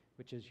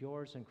 which is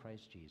yours in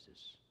Christ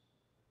Jesus.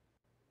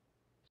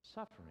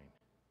 Suffering,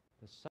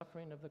 the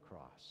suffering of the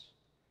cross,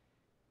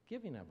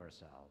 giving of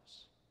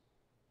ourselves,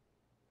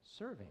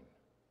 serving,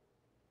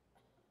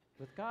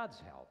 with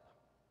God's help.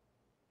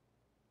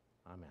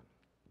 Amen.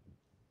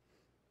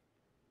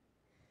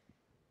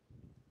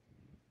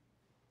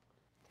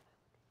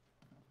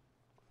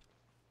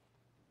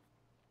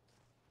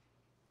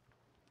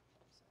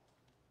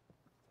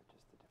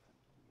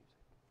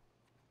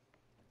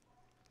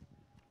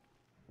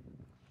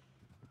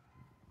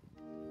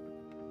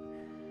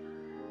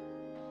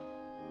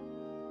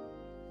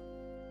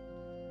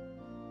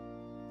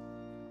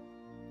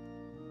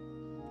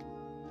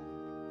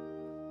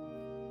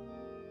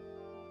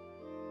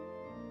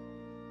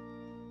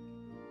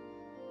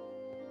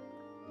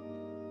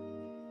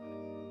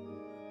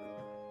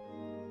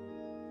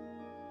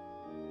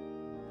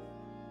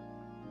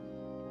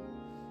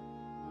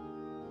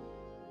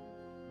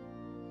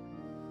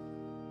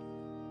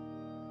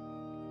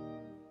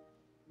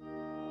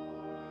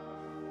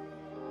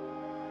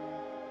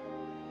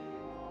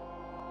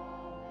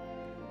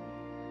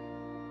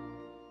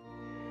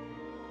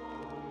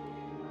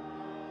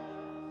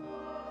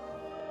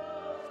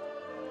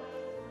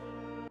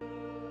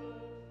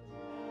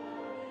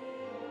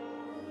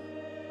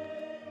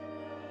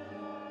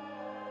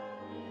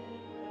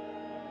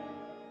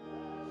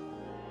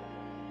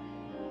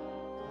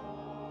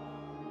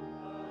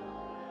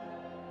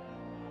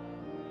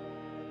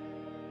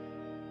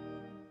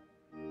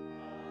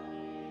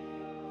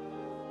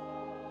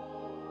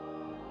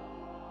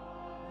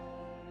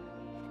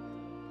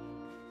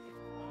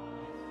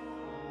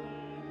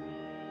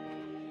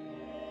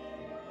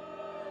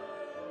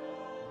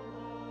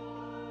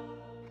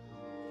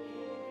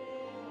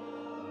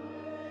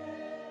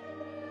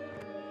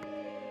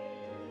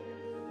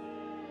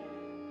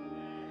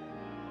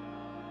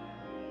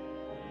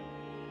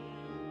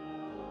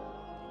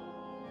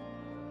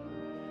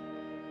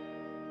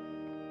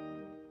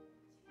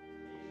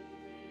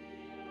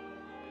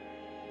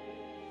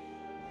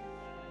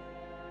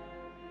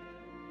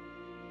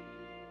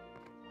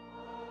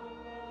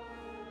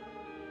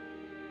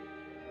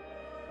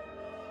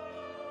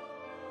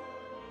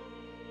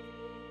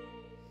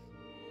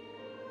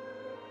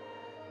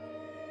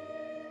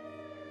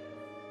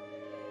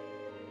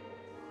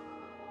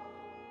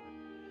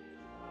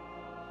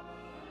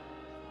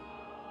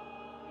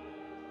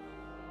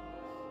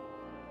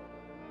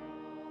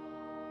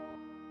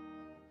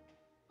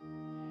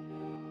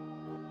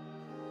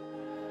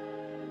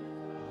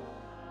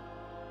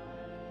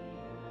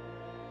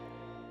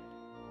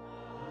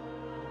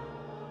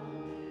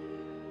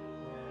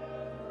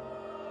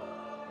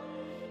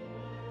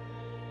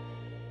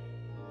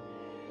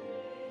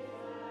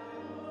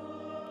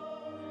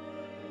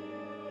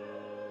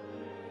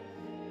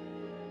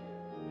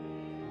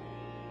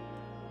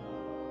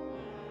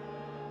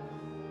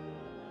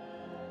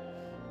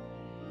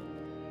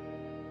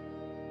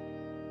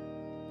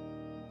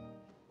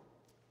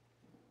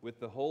 With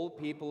the whole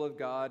people of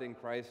God in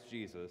Christ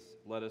Jesus,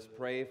 let us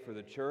pray for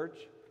the church,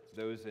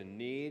 those in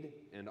need,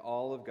 and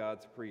all of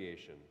God's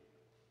creation.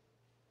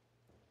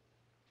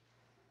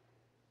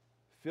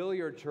 Fill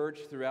your church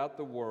throughout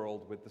the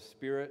world with the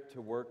Spirit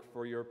to work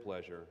for your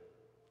pleasure.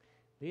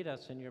 Lead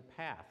us in your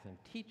path and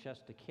teach us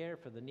to care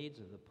for the needs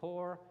of the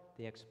poor,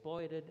 the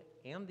exploited,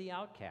 and the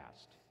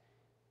outcast.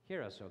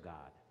 Hear us, O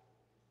God.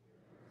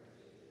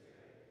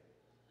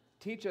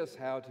 Teach us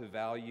how to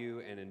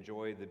value and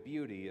enjoy the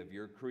beauty of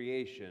your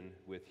creation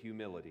with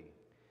humility.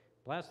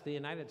 Bless the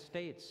United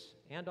States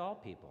and all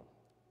people.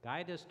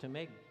 Guide us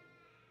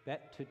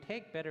to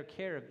take better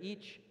care of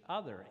each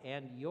other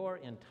and your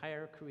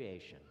entire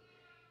creation.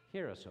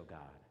 Hear us, O God.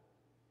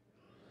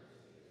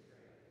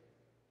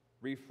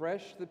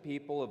 Refresh the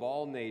people of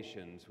all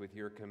nations with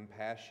your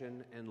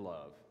compassion and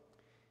love.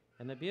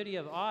 In the beauty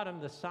of autumn,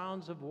 the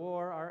sounds of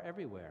war are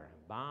everywhere.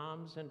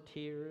 Bombs and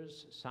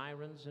tears,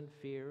 sirens and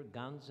fear,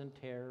 guns and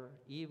terror,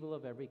 evil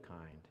of every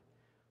kind.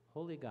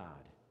 Holy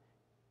God,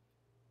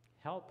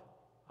 help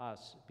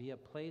us be a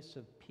place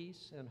of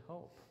peace and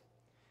hope.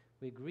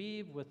 We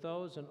grieve with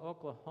those in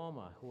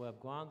Oklahoma who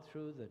have gone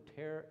through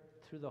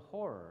the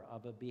horror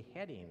of a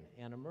beheading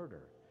and a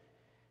murder,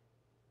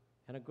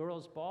 and a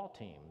girls' ball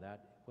team that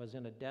was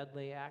in a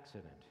deadly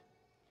accident.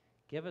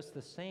 Give us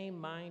the same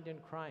mind in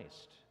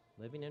Christ,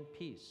 living in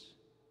peace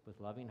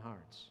with loving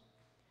hearts.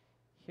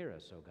 Hear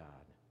us, O God.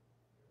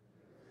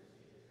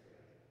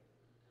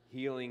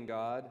 Healing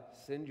God,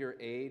 send your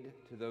aid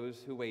to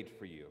those who wait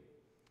for you.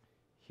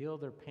 Heal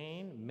their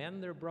pain,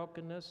 mend their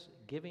brokenness,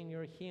 giving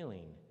your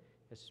healing,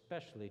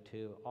 especially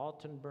to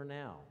Alton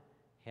Burnell,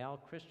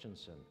 Hal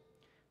Christensen,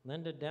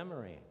 Linda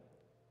Demery,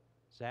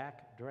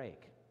 Zach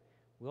Drake,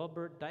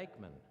 Wilbert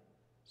Dykman,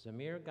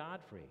 Zamir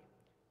Godfrey,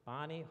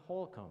 Bonnie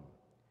Holcomb,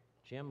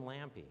 Jim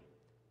Lampy,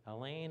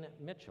 Elaine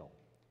Mitchell,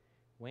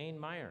 Wayne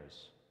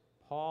Myers,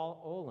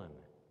 Paul Olin,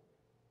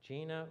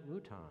 Gina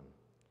Rutan,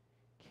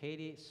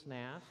 Katie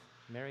Snath,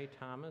 Mary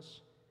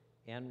Thomas,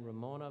 and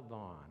Ramona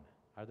Vaughn.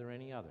 Are there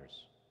any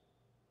others?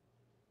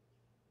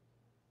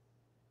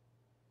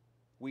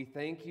 We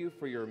thank you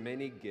for your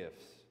many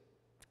gifts.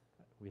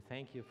 We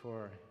thank you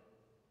for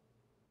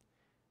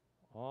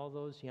all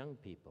those young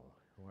people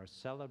who are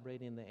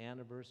celebrating the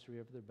anniversary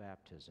of their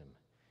baptism.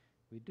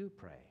 We do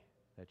pray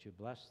that you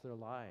bless their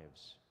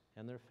lives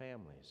and their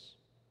families.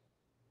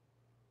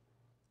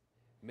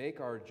 Make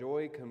our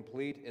joy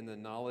complete in the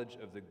knowledge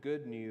of the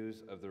good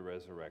news of the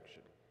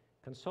resurrection.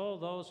 Console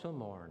those who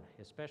mourn,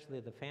 especially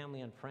the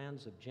family and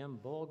friends of Jim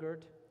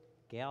Bolgert,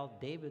 Gal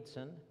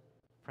Davidson,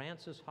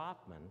 Francis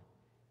Hoffman,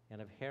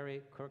 and of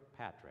Harry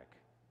Kirkpatrick.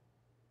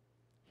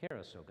 Hear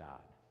us, O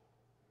God.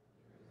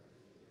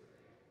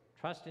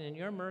 Trusting in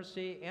your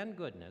mercy and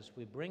goodness,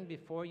 we bring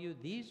before you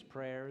these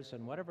prayers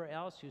and whatever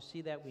else you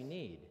see that we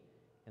need,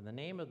 in the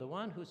name of the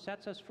one who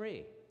sets us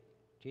free,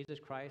 Jesus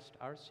Christ,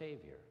 our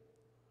Savior.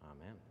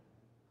 Amen.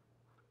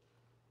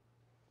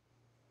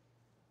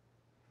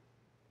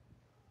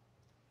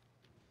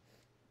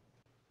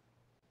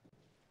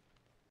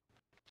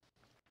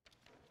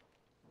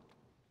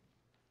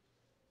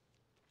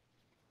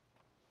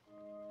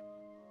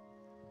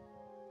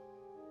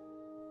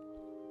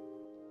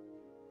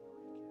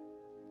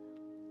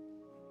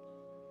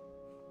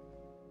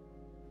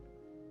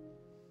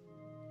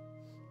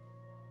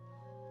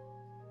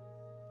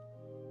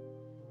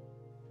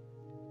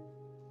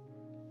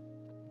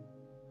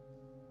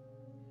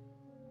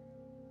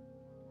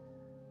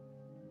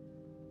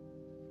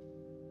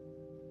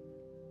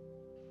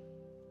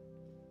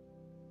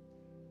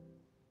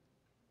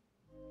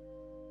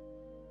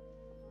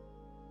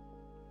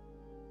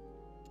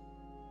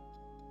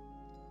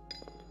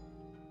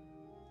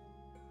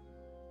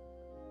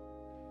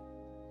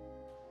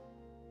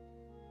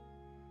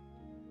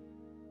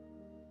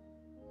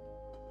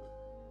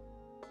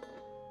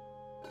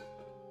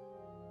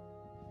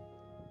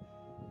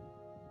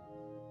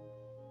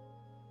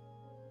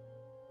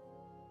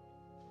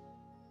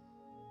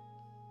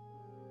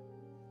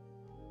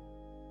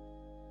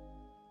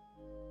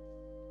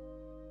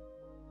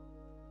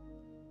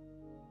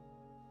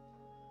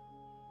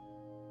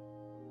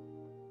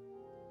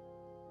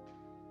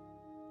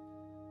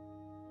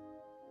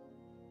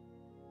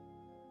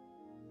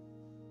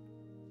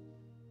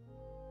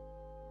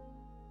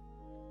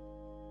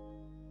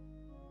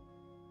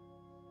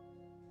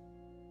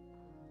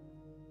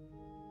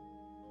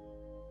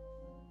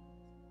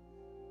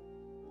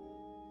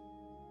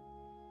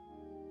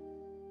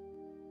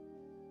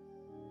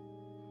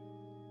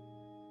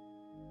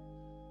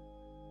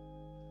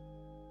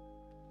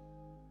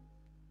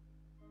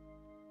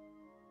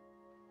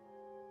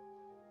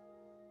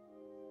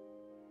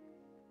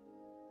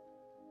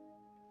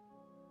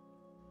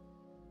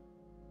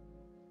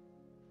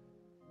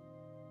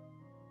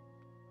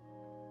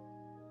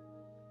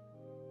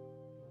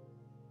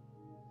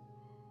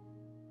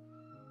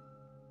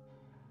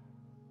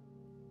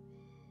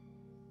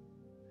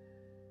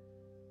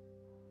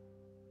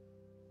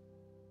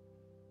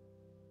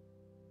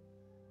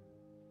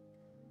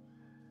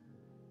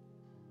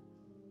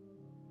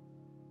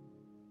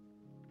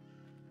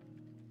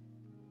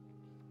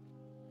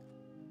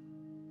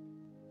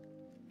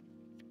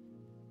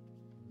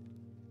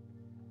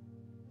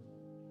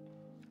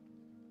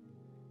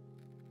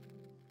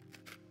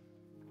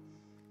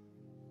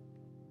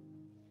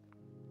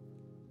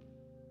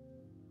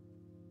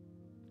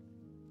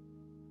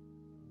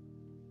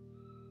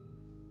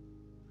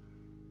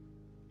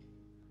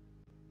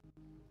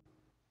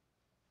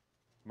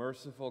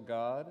 Merciful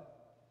God,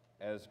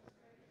 as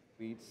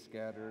wheat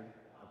scattered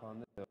upon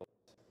the hills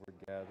were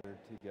gathered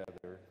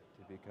together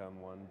to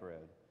become one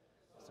bread,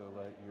 so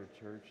let your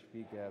church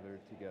be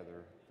gathered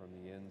together from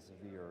the ends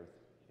of the earth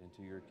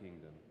into your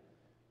kingdom.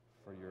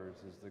 For yours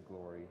is the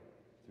glory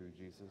through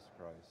Jesus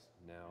Christ,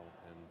 now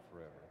and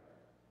forever.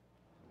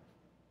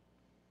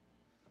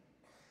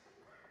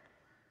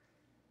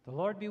 The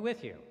Lord be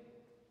with you.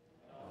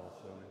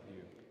 Also with you.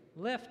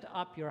 lift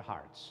up your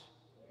hearts.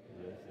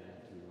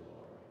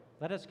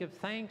 Let us give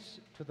thanks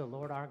to the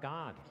Lord our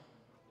God.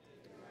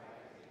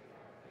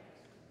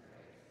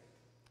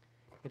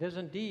 It is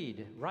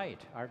indeed right,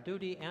 our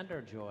duty and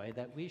our joy,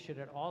 that we should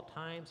at all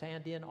times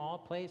and in all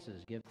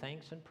places give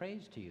thanks and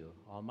praise to you,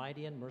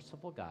 Almighty and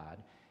merciful God,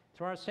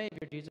 through our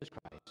Savior Jesus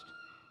Christ,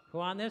 who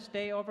on this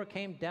day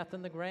overcame death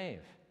and the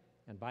grave,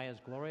 and by his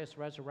glorious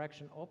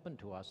resurrection opened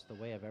to us the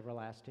way of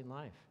everlasting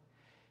life.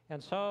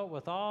 And so,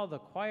 with all the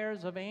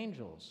choirs of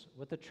angels,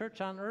 with the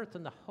church on earth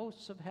and the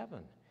hosts of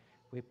heaven,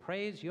 we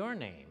praise your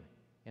name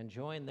and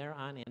join their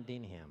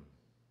unending hymn.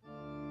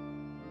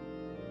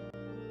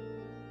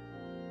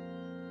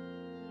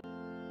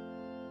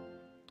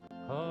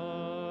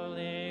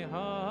 Holy,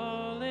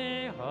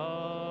 holy,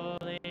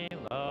 holy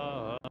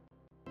Lord,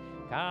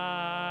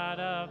 God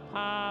of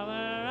power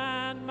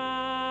and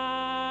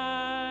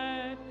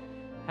might,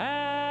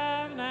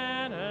 heaven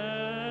and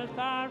earth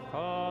are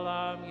full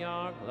of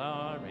your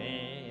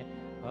glory.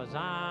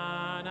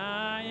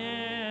 Hosanna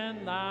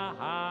in the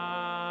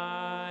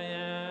highest.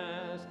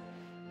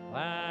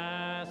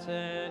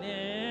 Blessed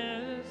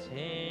is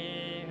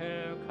he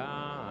who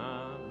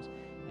comes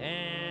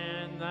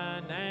in the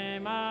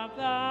name of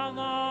the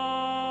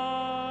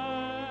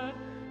Lord.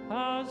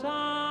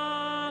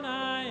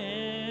 Hosanna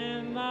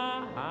in the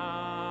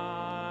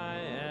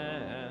highest.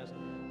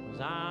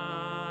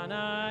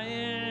 Hosanna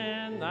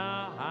in the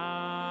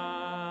highest.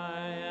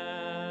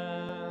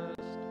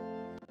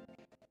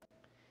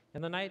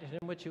 In the night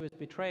in which he was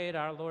betrayed,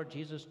 our Lord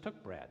Jesus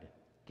took bread,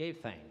 gave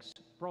thanks,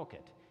 broke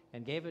it,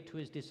 and gave it to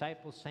his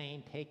disciples,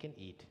 saying, "Take and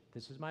eat.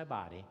 This is my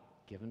body,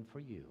 given for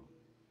you.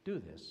 Do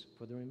this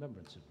for the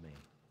remembrance of me."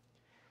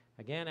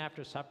 Again,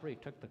 after supper, he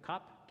took the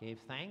cup, gave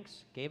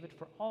thanks, gave it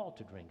for all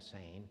to drink,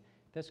 saying,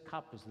 "This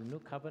cup is the new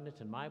covenant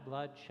in my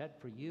blood, shed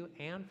for you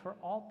and for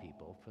all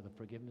people for the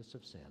forgiveness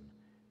of sin.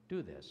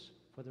 Do this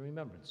for the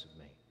remembrance of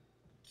me."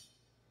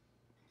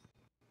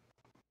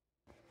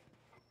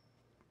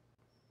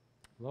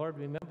 Lord,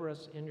 remember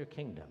us in your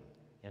kingdom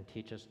and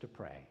teach us to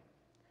pray.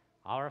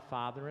 Our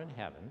Father in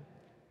heaven,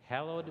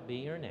 hallowed be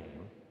your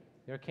name.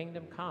 Your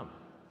kingdom come,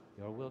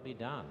 your will be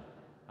done,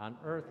 on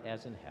earth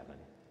as in heaven.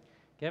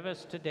 Give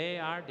us today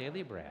our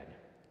daily bread.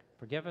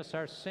 Forgive us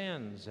our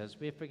sins as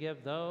we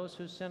forgive those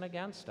who sin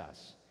against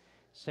us.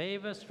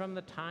 Save us from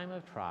the time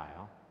of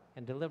trial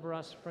and deliver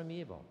us from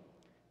evil.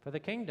 For the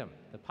kingdom,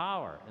 the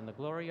power, and the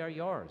glory are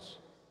yours,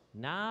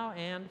 now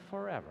and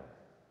forever.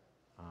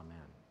 Amen.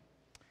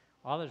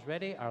 All is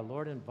ready. Our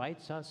Lord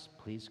invites us.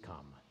 Please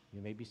come.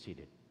 You may be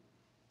seated.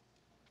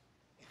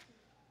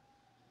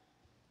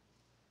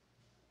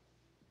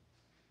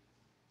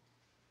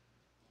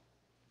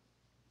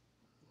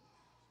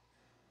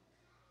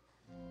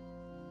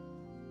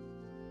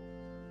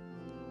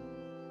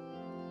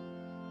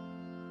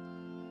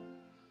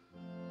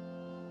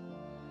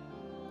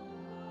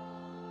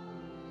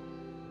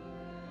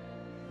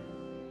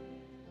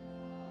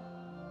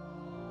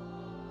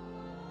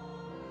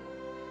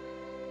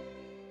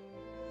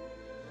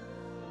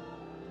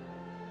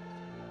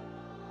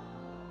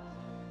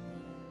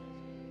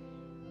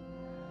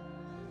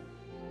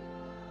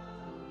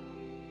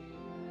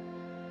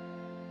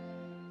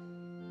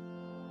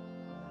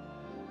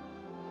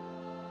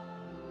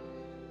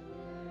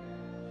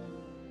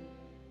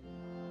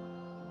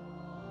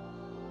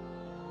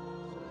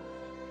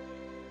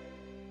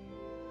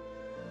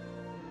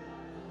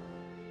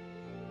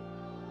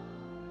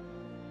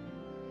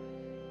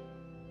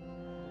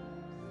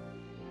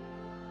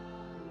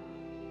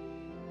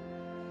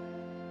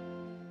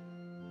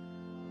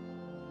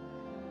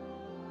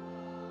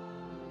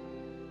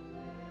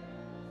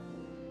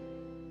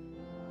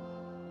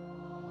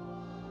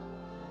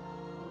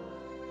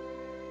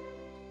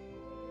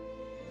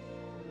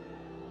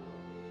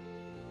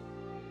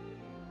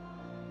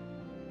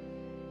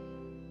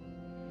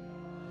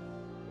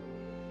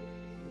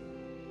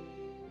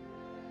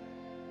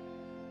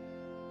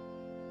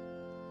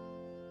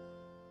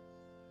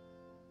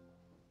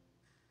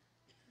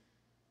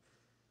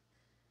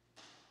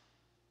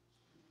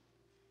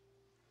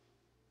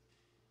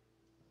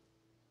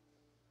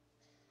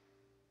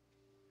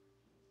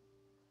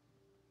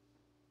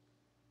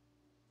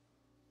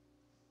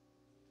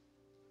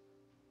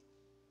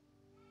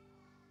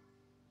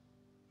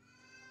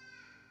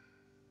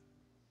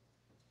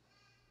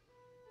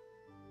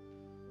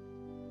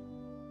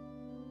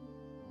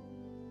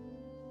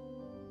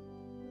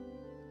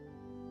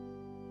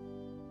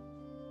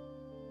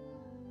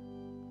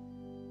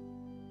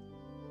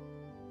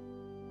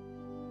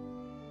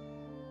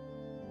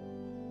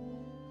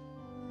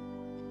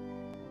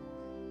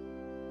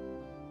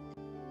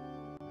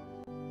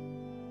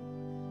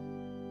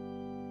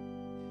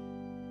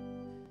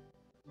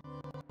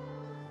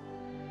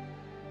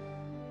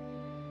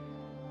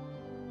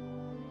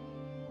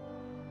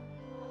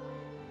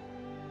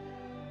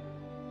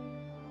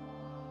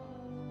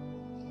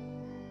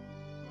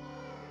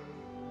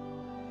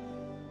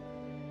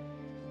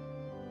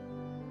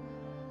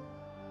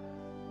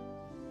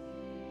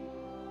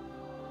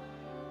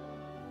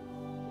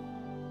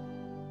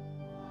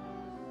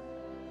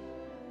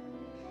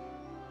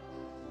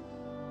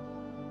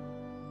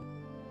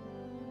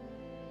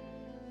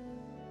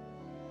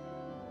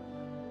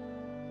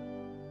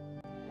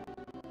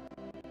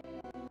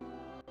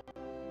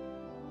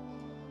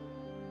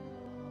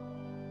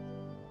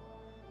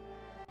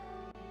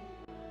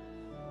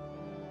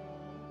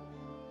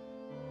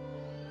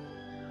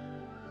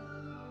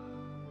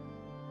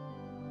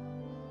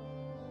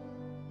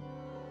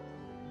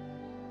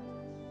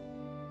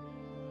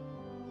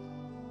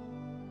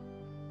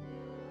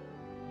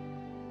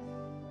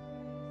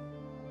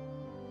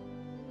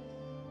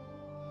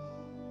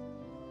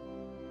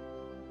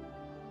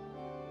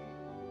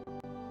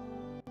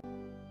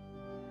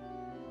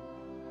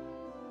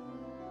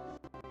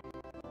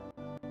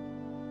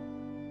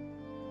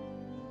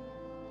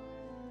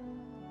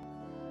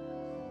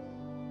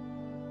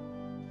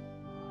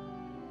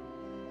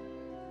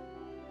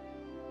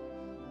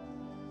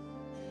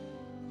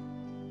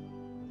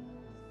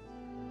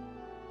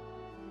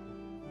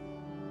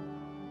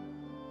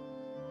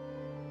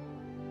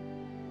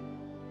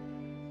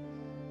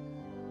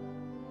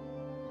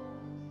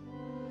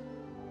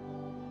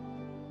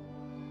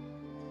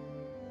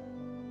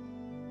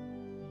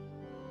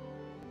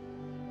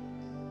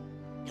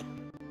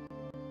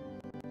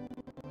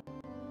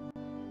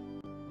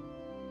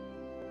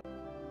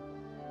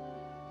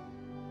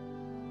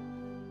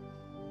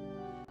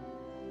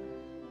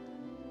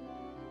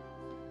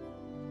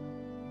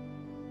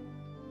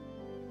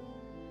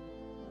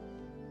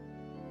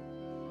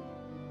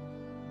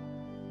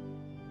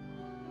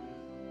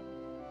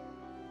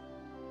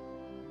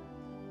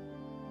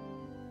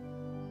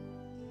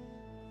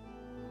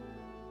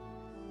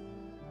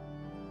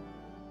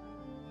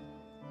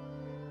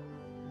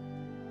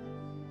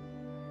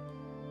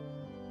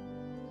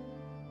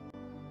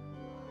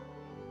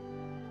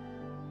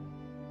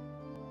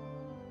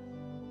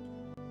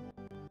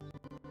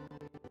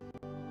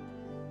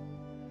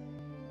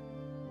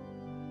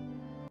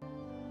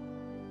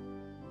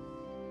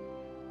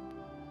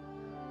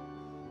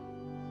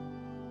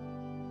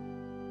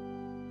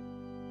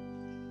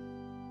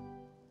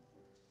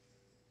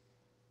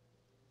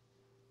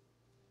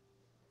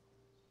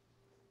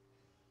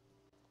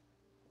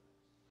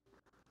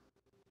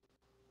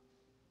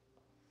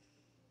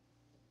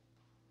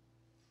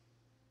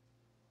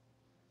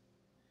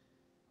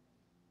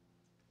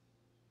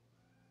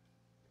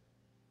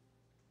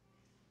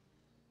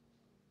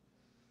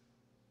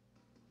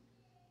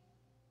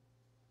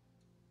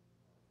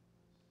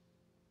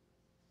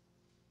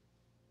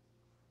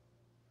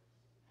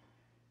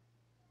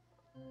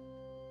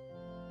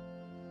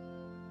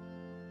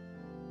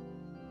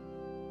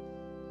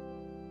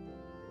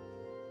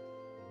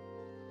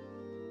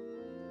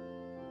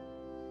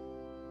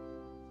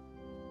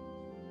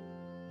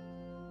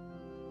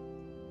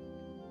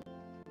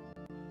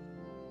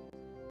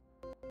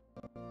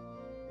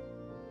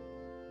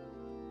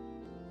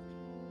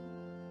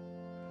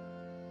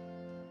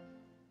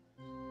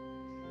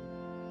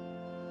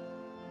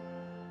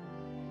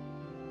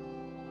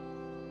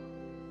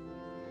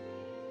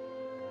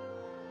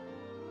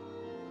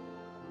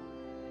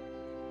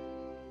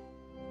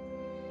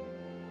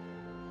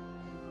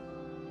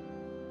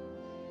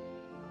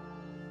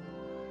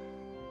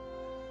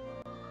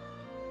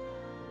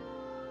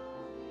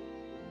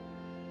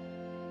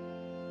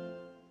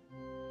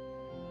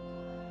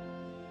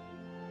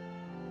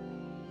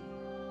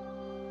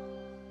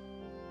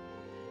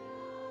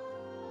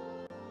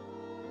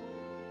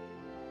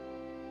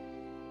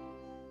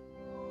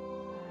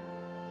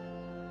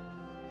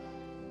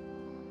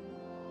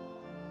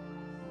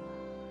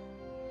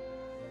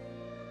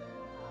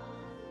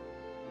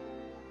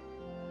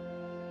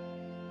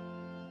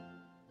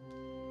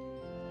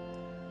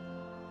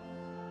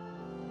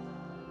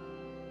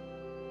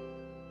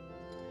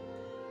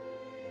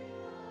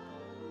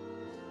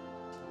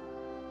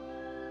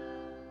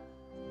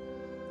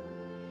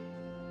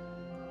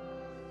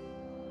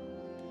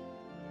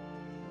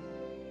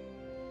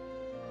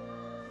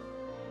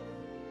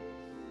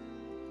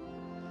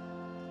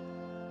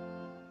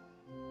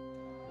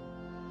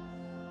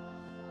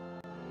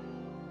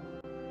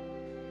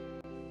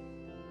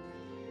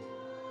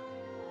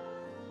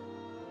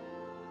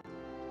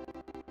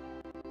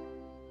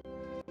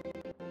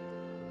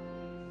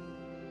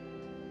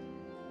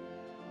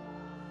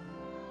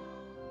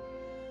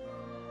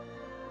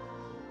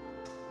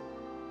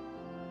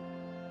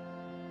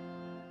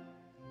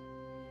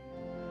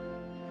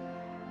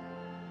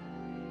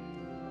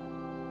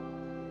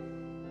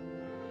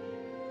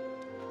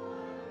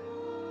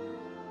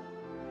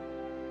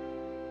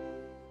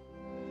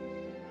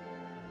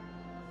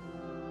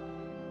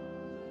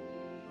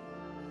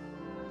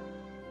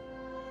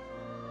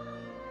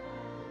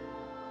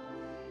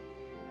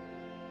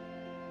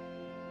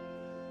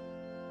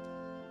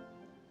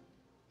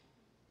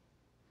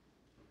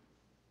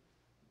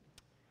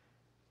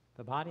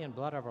 the body and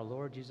blood of our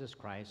Lord Jesus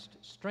Christ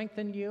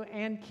strengthen you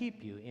and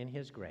keep you in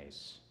his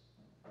grace.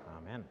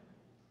 Amen.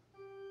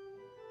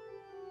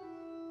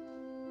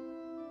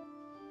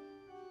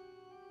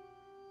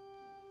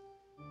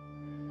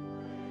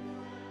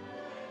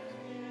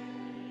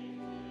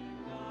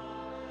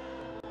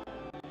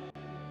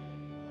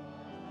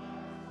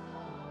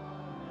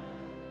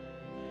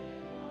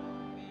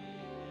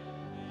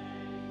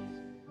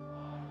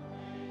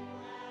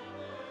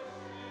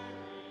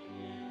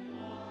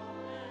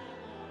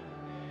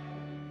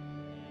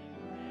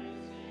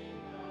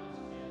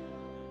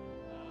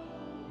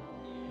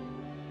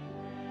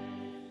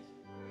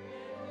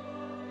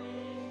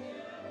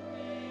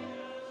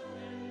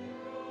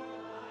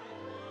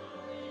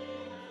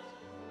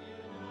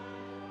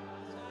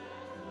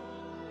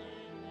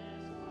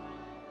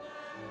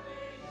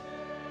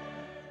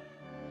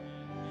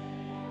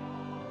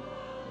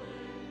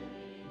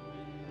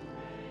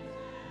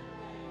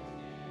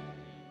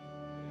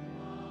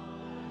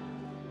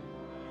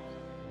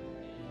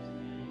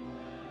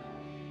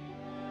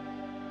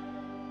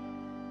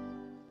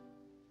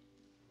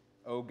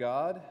 O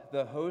God,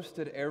 the host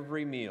at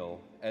every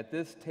meal, at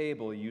this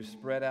table you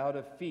spread out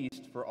a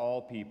feast for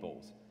all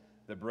peoples,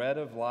 the bread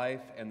of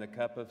life and the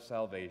cup of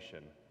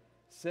salvation.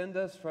 Send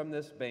us from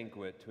this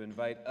banquet to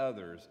invite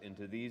others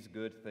into these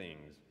good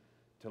things,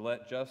 to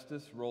let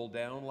justice roll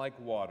down like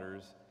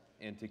waters,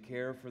 and to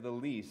care for the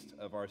least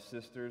of our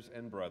sisters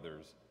and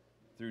brothers.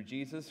 Through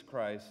Jesus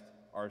Christ,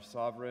 our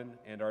sovereign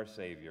and our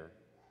Savior.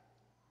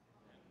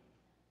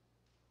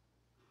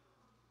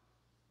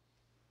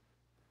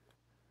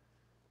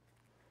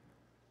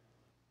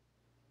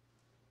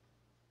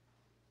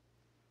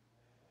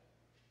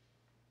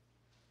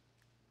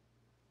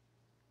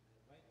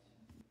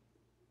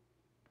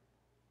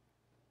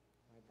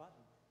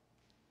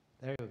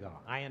 There you go.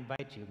 I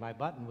invite you. My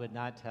button would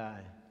not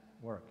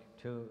work.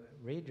 To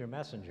read your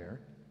messenger.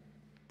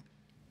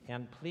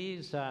 And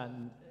please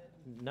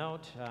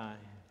note,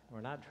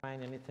 we're not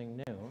trying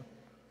anything new.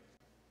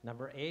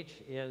 Number H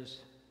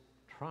is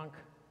trunk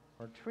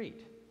or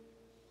treat.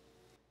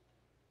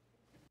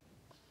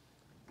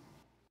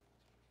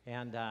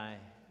 And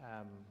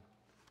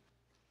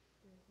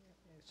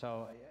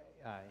so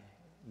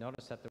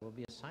notice that there will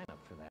be a sign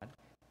up for that.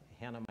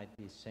 Hannah might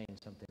be saying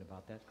something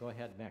about that. Go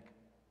ahead, Mick.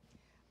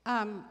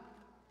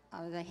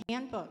 The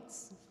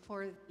handbooks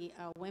for the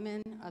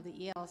women of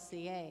the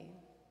ELCA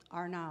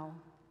are now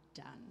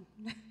done.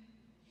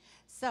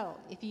 So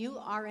if you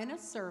are in a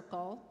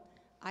circle,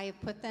 I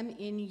have put them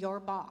in your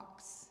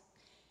box.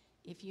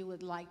 If you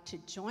would like to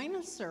join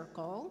a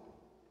circle,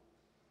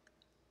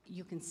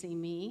 you can see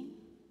me,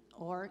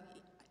 or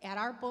at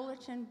our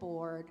bulletin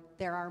board,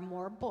 there are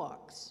more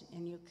books,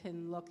 and you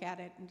can look at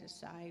it and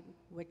decide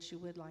which you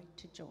would like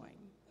to join.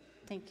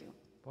 Thank you.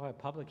 Boy, a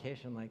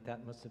publication like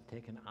that must have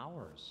taken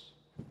hours.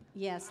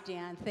 Yes,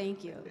 Dan,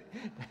 thank you.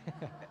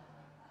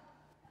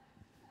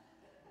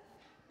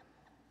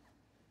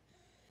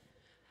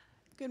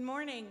 Good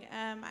morning.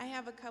 I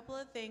have a couple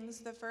of things.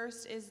 The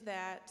first is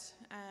that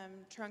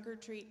Trunk or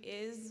Treat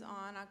is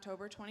on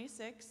October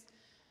 26th.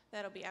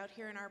 That'll be out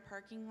here in our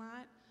parking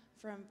lot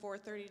from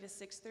 4:30 to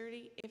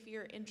 6:30. If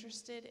you're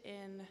interested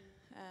in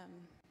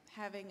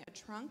having a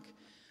trunk,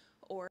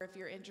 or if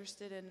you're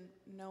interested in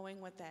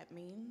knowing what that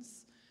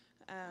means,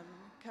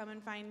 come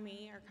and find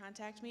me or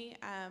contact me.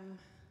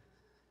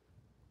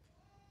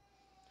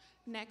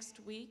 Next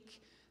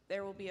week,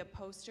 there will be a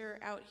poster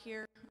out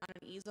here on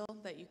an easel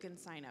that you can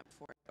sign up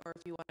for. Or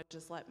if you want to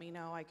just let me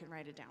know, I can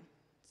write it down.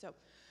 So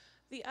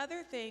the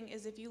other thing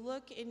is, if you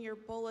look in your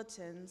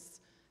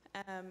bulletins,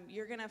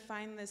 you're going to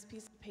find this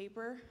piece of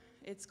paper.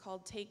 It's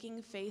called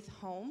Taking Faith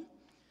Home.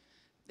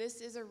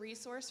 This is a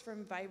resource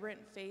from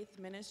Vibrant Faith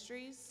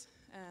Ministries,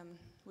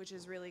 which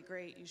is really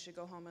great. You should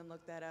go home and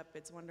look that up.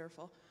 It's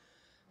wonderful.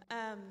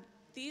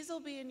 These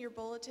will be in your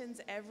bulletins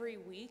every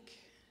week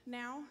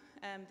now.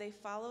 They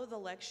follow the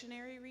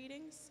lectionary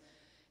readings.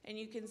 And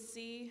you can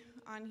see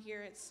on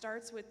here, it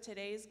starts with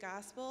today's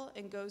gospel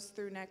and goes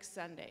through next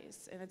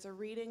Sunday's. And it's a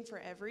reading for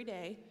every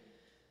day.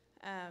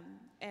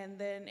 And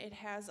then it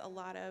has a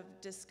lot of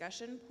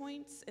discussion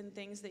points and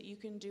things that you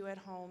can do at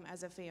home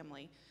as a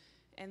family.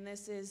 And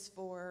this is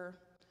for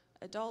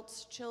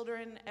adults,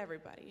 children,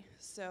 everybody.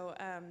 So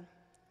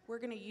we're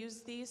going to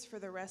use these for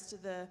the rest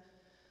of the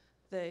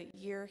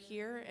year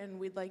here, and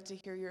we'd like to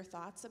hear your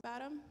thoughts about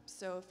them.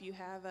 So if you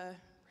have a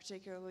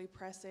particularly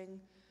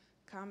pressing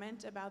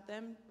comment about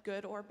them,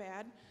 good or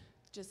bad,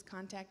 just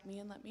contact me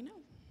and let me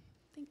know.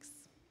 Thanks.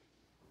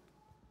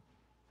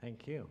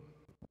 Thank you.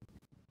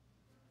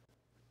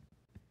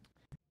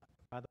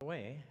 By the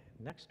way,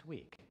 next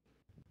week,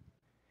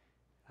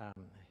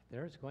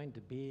 there's going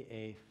to be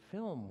a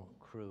film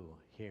crew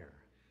here.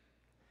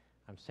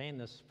 I'm saying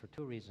this for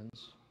two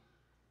reasons.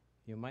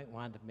 You might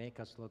want to make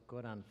us look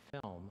good on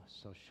film,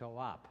 so show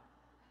up.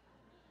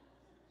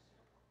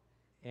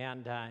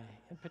 And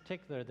in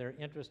particular, they're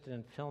interested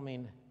in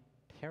filming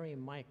Terry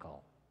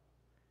Michael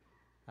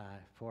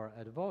for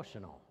a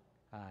devotional,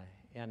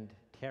 and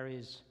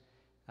Terry's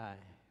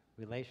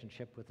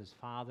relationship with his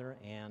father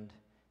and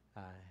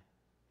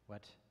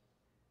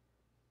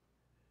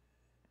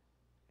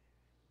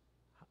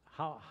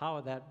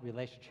how that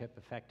relationship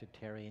affected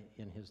Terry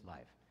in his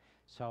life.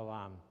 So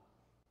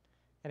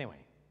anyway,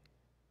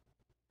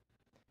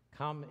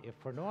 come if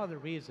for no other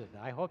reason.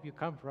 I hope you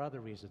come for other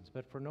reasons,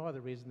 but for no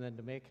other reason than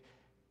to make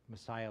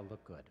Messiah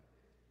look good.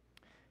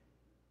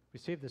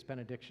 Receive this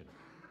benediction.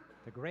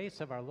 The grace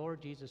of our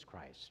Lord Jesus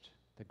Christ,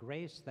 the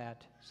grace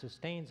that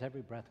sustains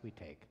every breath we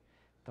take,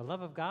 the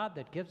love of God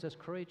that gives us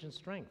courage and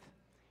strength,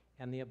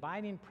 and the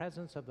abiding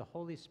presence of the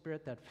Holy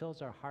Spirit that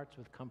fills our hearts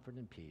with comfort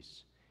and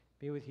peace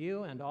be with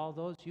you and all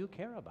those you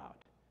care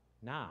about,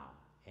 now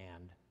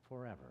and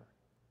forever.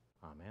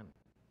 Amen.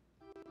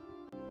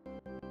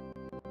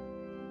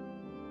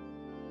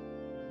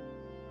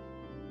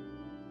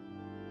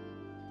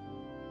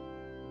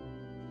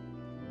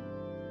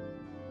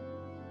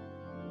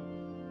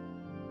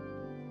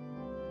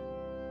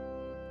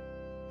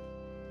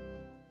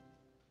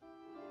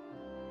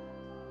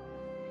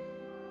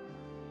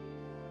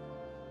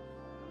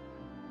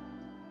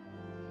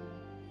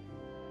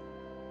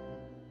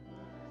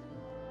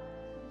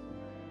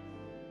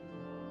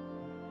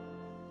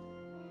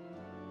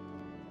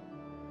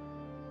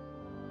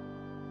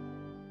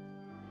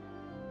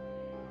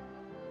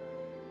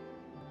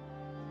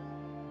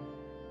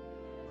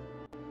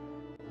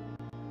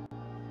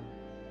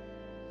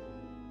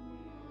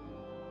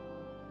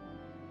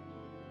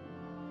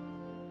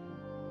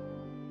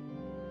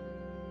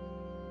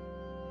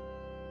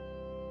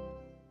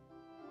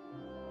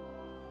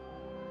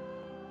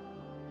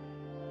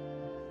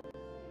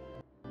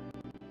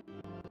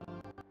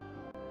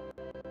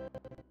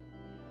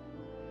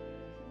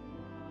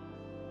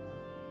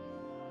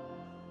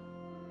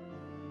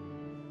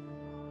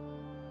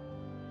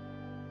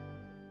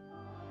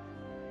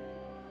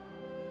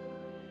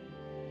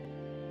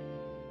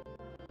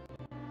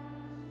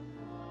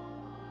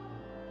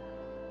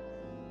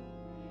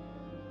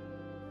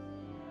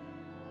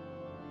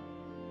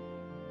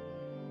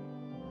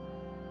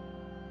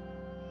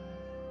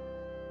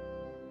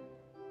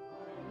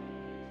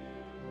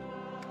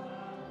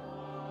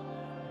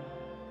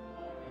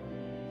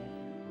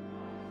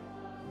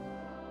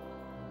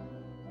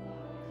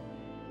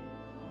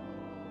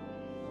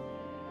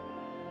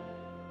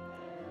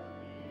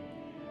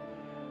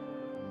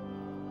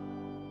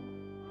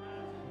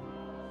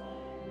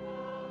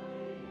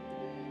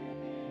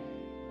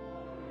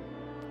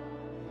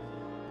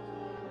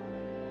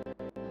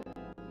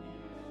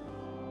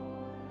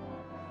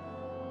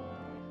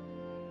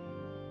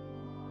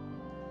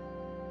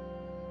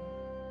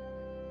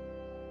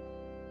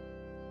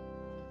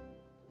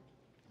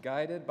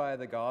 Guided by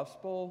the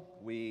gospel,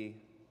 we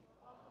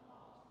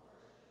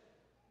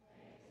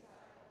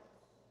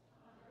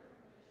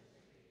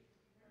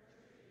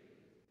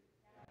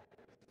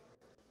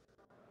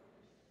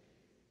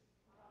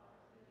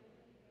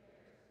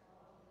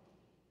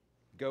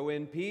go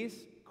in peace.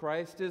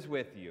 Christ is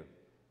with you.